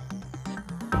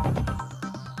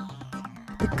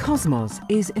 The cosmos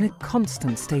is in a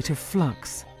constant state of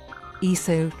flux.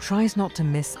 ESO tries not to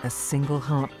miss a single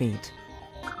heartbeat.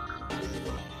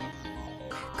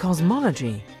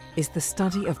 Cosmology is the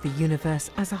study of the universe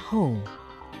as a whole,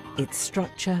 its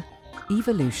structure,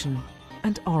 evolution,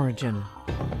 and origin.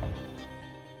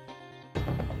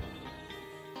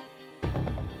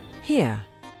 Here,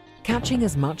 catching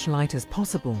as much light as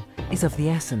possible is of the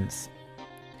essence.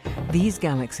 These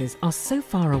galaxies are so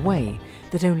far away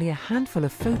that only a handful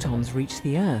of photons reach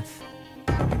the Earth.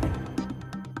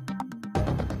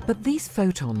 But these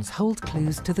photons hold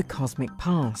clues to the cosmic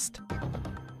past.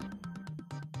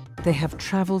 They have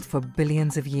travelled for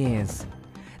billions of years.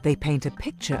 They paint a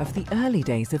picture of the early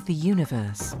days of the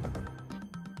universe.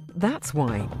 That's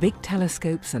why big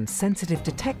telescopes and sensitive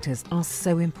detectors are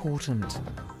so important.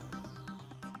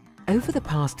 Over the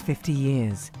past 50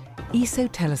 years, ESO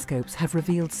telescopes have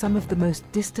revealed some of the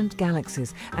most distant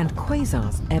galaxies and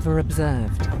quasars ever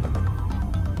observed.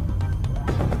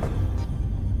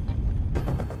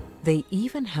 They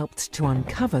even helped to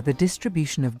uncover the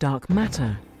distribution of dark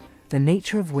matter, the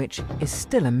nature of which is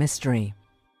still a mystery.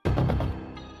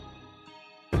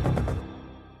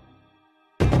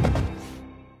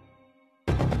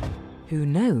 Who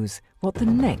knows what the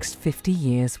next 50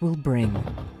 years will bring?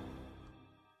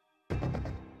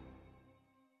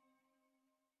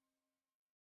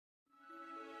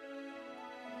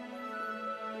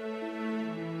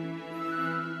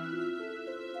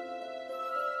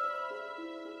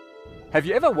 Have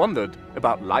you ever wondered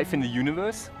about life in the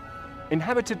universe?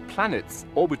 Inhabited planets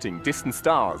orbiting distant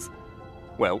stars?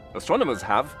 Well, astronomers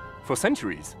have for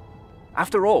centuries.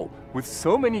 After all, with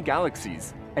so many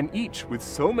galaxies and each with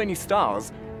so many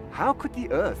stars, how could the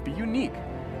Earth be unique?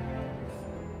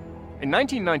 In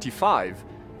 1995,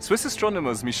 Swiss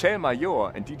astronomers Michel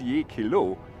Mayor and Didier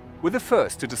Queloz were the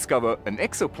first to discover an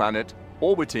exoplanet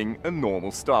orbiting a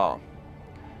normal star.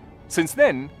 Since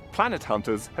then, planet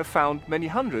hunters have found many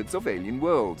hundreds of alien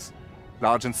worlds,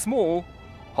 large and small,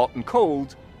 hot and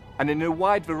cold, and in a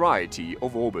wide variety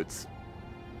of orbits.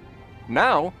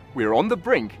 Now we're on the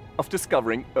brink of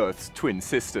discovering Earth's twin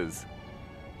sisters.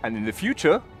 And in the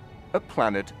future, a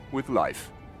planet with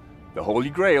life. The holy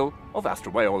grail of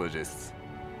astrobiologists.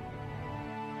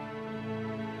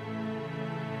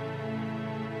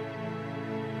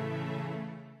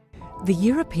 The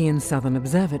European Southern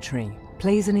Observatory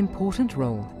plays an important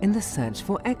role in the search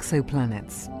for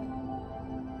exoplanets.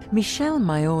 Michel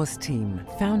Mayor's team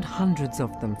found hundreds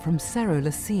of them from Cerro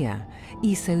Lucia,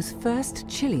 ESO's first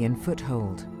Chilean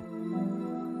foothold.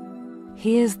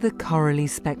 Here's the Corelli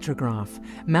spectrograph,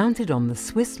 mounted on the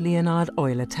Swiss Leonhard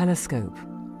Euler telescope.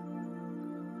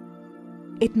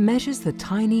 It measures the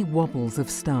tiny wobbles of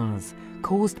stars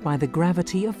caused by the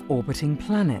gravity of orbiting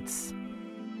planets.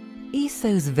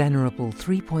 ESO's venerable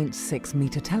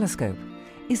 3.6-meter telescope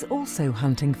is also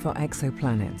hunting for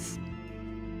exoplanets.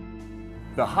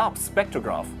 The HARP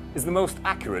spectrograph is the most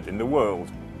accurate in the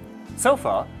world. So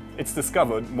far, it's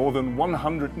discovered more than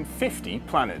 150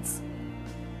 planets.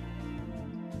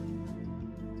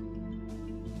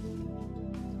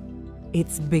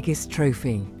 Its biggest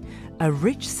trophy, a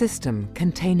rich system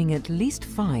containing at least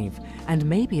 5 and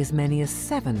maybe as many as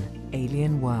 7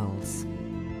 alien worlds.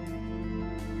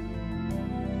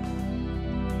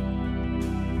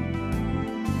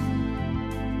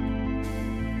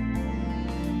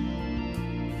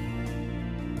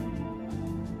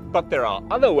 But there are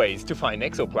other ways to find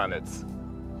exoplanets.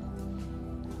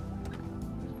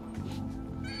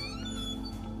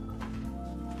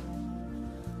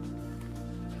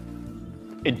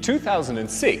 In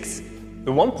 2006,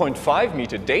 the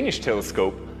 1.5-meter Danish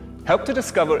telescope helped to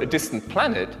discover a distant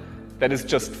planet that is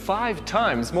just 5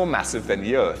 times more massive than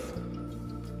the Earth.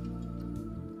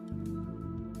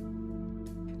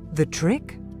 The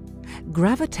trick?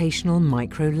 Gravitational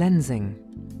microlensing.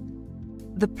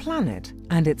 The planet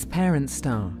and its parent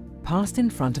star passed in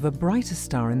front of a brighter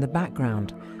star in the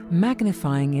background,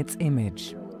 magnifying its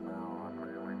image.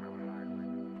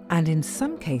 And in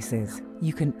some cases,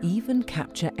 you can even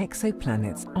capture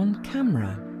exoplanets on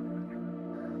camera.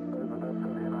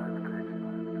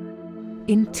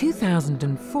 In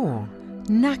 2004,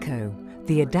 NACO,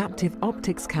 the adaptive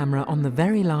optics camera on the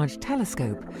Very Large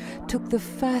Telescope, took the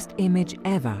first image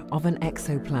ever of an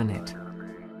exoplanet.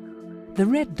 The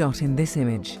red dot in this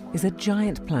image is a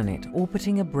giant planet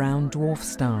orbiting a brown dwarf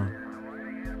star.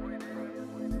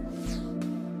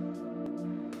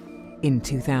 In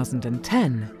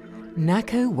 2010,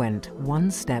 NACO went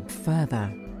one step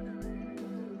further.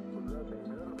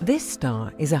 This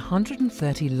star is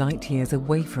 130 light-years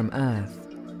away from Earth.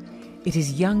 It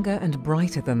is younger and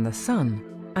brighter than the Sun,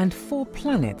 and 4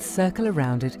 planets circle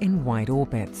around it in wide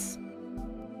orbits.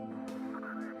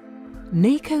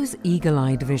 NACO's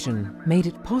eagle-eyed vision made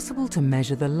it possible to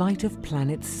measure the light of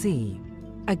planet C,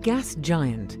 a gas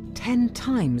giant 10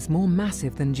 times more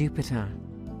massive than Jupiter.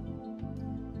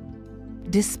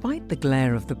 Despite the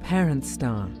glare of the parent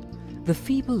star, the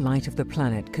feeble light of the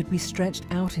planet could be stretched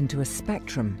out into a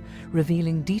spectrum,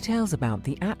 revealing details about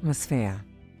the atmosphere.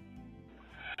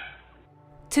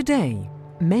 Today,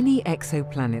 many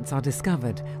exoplanets are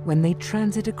discovered when they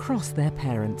transit across their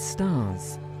parent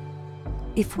stars.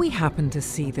 If we happen to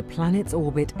see the planet's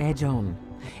orbit edge on,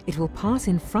 it will pass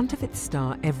in front of its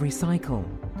star every cycle.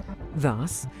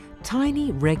 Thus,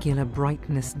 tiny regular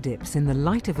brightness dips in the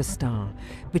light of a star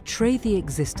betray the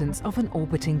existence of an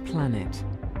orbiting planet.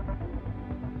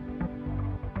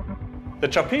 The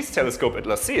TRAPPIST telescope at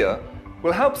Lucia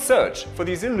will help search for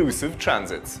these elusive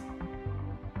transits.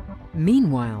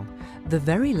 Meanwhile, the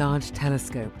Very Large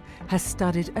Telescope has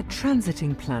studied a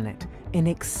transiting planet in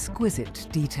exquisite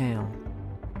detail.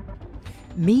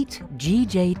 Meet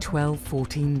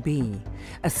GJ1214b,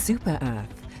 a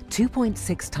super-Earth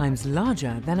 2.6 times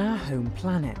larger than our home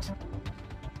planet.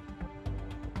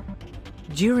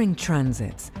 During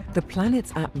transits, the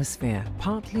planet's atmosphere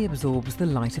partly absorbs the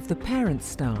light of the parent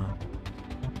star.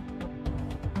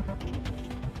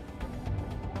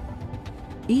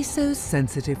 ESO's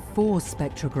sensitive force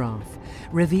spectrograph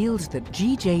revealed that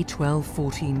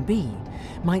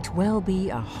GJ1214b might well be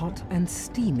a hot and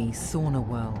steamy sauna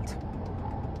world.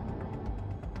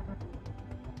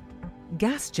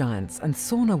 Gas giants and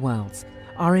sauna worlds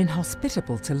are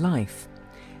inhospitable to life,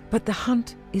 but the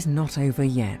hunt is not over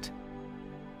yet.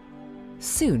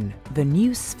 Soon, the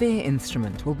new SPHERE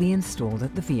instrument will be installed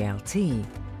at the VLT.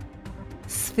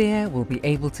 SPHERE will be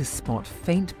able to spot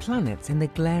faint planets in the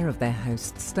glare of their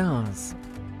host stars.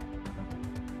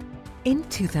 In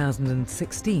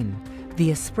 2016,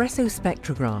 the ESPRESSO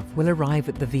spectrograph will arrive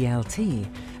at the VLT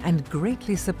and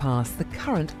greatly surpass the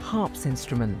current HARPS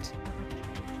instrument.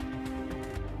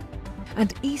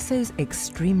 And ESO's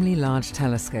extremely large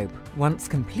telescope, once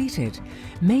completed,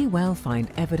 may well find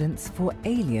evidence for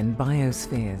alien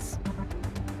biospheres.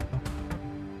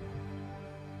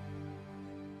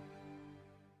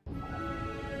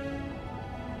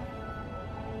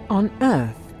 On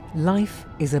Earth, life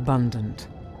is abundant.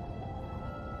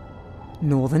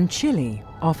 Northern Chile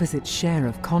offers its share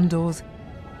of condors,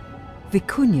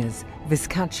 vicuñas,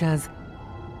 vizcachas,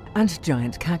 and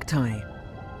giant cacti.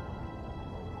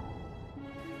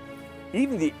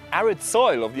 Even the arid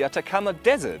soil of the Atacama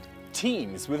Desert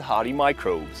teems with hardy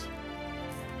microbes.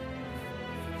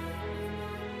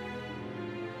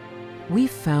 We've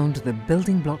found the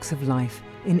building blocks of life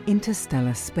in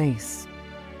interstellar space.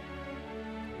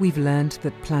 We've learned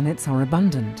that planets are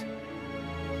abundant.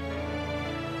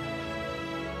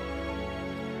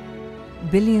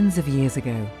 Billions of years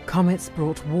ago, comets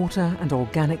brought water and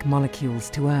organic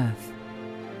molecules to Earth.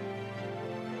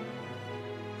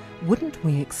 Wouldn't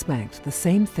we expect the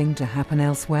same thing to happen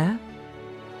elsewhere?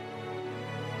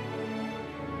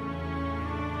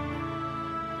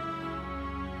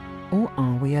 Or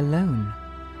are we alone?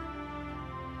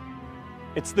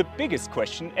 It's the biggest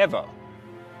question ever.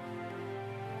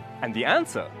 And the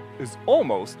answer is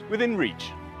almost within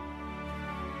reach.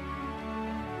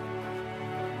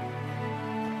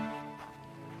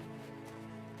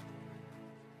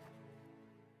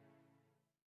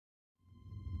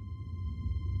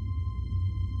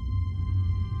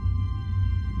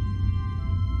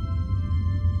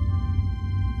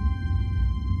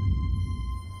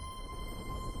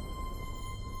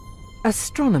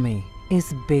 Astronomy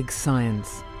is big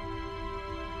science.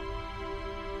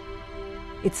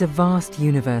 It's a vast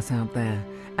universe out there,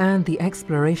 and the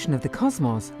exploration of the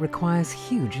cosmos requires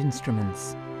huge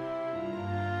instruments.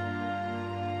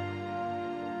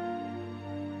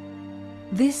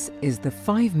 This is the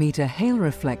 5-meter Hale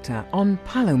reflector on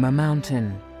Paloma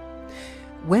Mountain.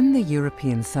 When the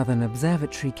European Southern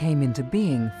Observatory came into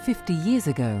being 50 years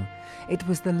ago, it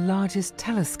was the largest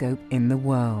telescope in the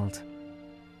world.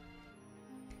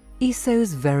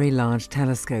 ESO's Very Large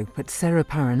Telescope at Cerro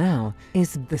Paranal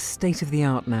is the state of the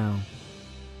art now.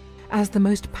 As the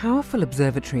most powerful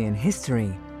observatory in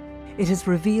history, it has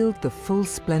revealed the full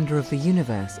splendor of the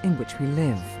universe in which we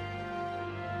live.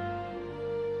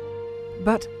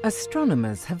 But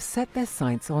astronomers have set their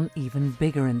sights on even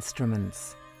bigger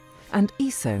instruments, and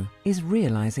ESO is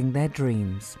realizing their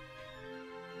dreams.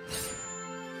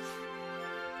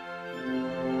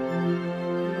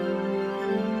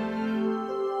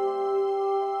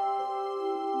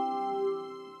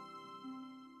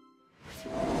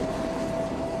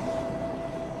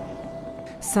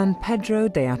 San Pedro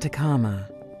de Atacama.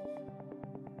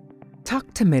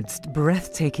 Tucked amidst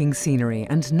breathtaking scenery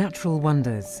and natural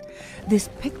wonders, this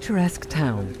picturesque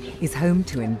town is home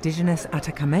to indigenous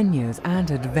Atacameños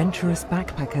and adventurous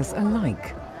backpackers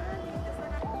alike.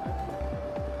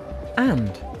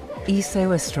 And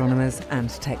ESO astronomers and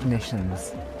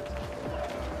technicians.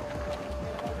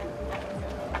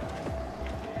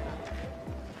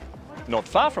 Not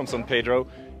far from San Pedro,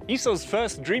 ESO's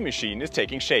first dream machine is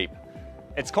taking shape.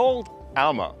 It's called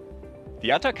ALMA,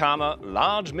 the Atacama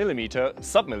Large Millimeter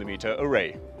Submillimeter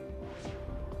Array.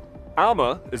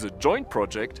 ALMA is a joint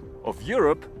project of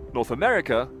Europe, North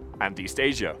America and East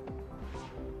Asia.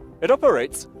 It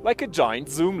operates like a giant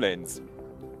zoom lens.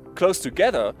 Close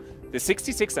together, the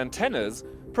 66 antennas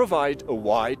provide a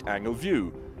wide-angle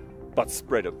view, but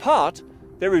spread apart,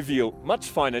 they reveal much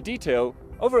finer detail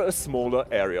over a smaller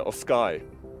area of sky.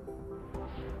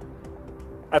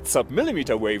 At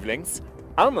submillimeter wavelengths,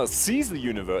 ALMA sees the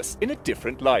universe in a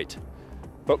different light.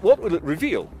 But what will it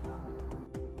reveal?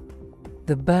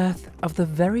 The birth of the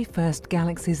very first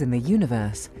galaxies in the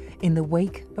universe in the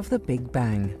wake of the Big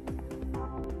Bang.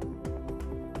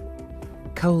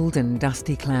 Cold and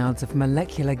dusty clouds of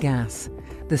molecular gas,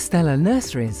 the stellar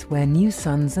nurseries where new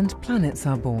suns and planets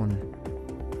are born.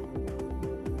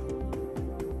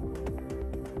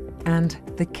 And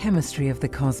the chemistry of the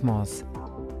cosmos.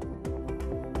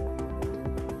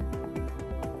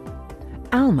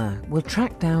 ALMA will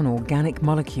track down organic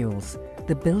molecules,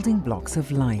 the building blocks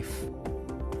of life.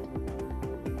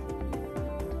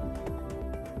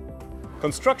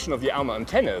 Construction of the ALMA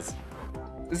antennas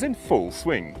is in full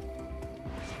swing.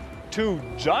 Two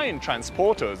giant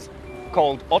transporters,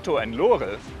 called Otto and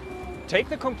Lore, take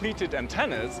the completed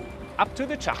antennas up to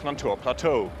the Chajnantor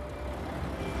Plateau.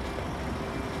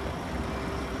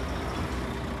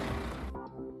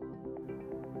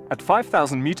 At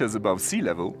 5,000 meters above sea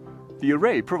level, the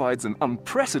array provides an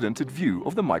unprecedented view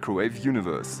of the microwave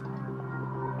universe.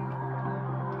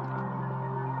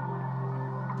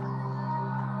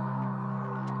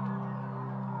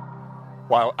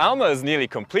 While ALMA is nearly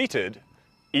completed,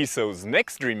 ESO's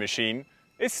next dream machine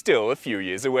is still a few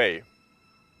years away.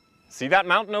 See that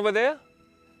mountain over there?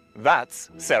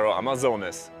 That's Cerro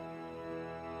Amazonas.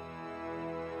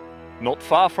 Not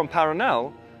far from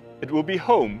Paranal, it will be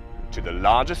home to the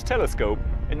largest telescope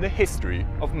in the history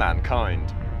of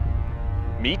mankind.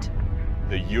 Meet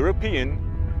the European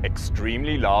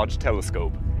Extremely Large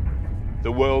Telescope,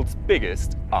 the world's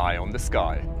biggest eye on the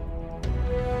sky.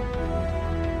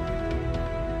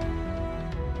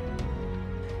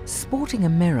 Sporting a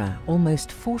mirror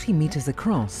almost 40 meters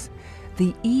across,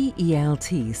 the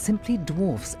EELT simply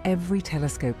dwarfs every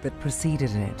telescope that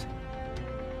preceded it.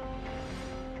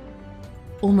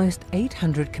 Almost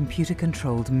 800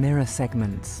 computer-controlled mirror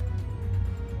segments.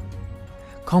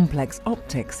 Complex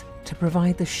optics to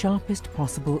provide the sharpest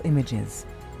possible images.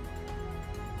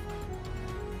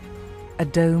 A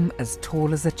dome as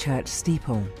tall as a church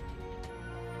steeple.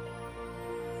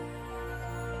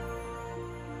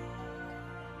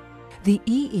 The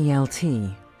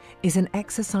EELT is an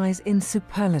exercise in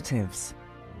superlatives.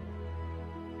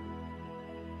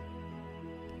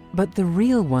 But the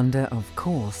real wonder, of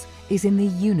course, is in the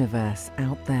universe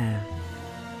out there.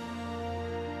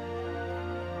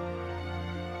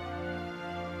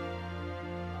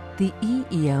 The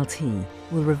EELT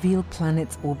will reveal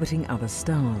planets orbiting other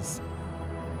stars.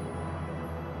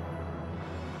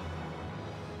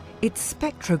 Its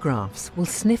spectrographs will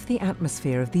sniff the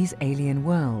atmosphere of these alien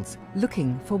worlds,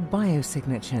 looking for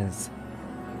biosignatures.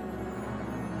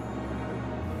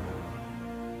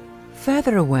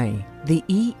 Further away, the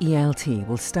EELT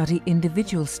will study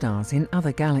individual stars in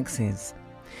other galaxies.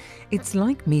 It's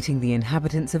like meeting the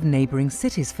inhabitants of neighboring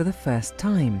cities for the first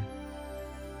time.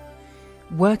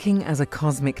 Working as a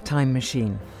cosmic time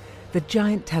machine, the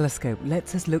giant telescope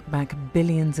lets us look back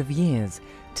billions of years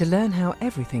to learn how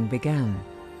everything began.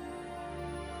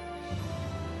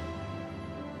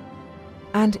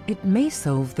 And it may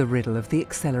solve the riddle of the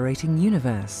accelerating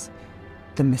universe,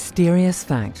 the mysterious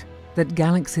fact that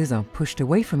galaxies are pushed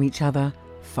away from each other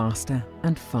faster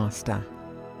and faster.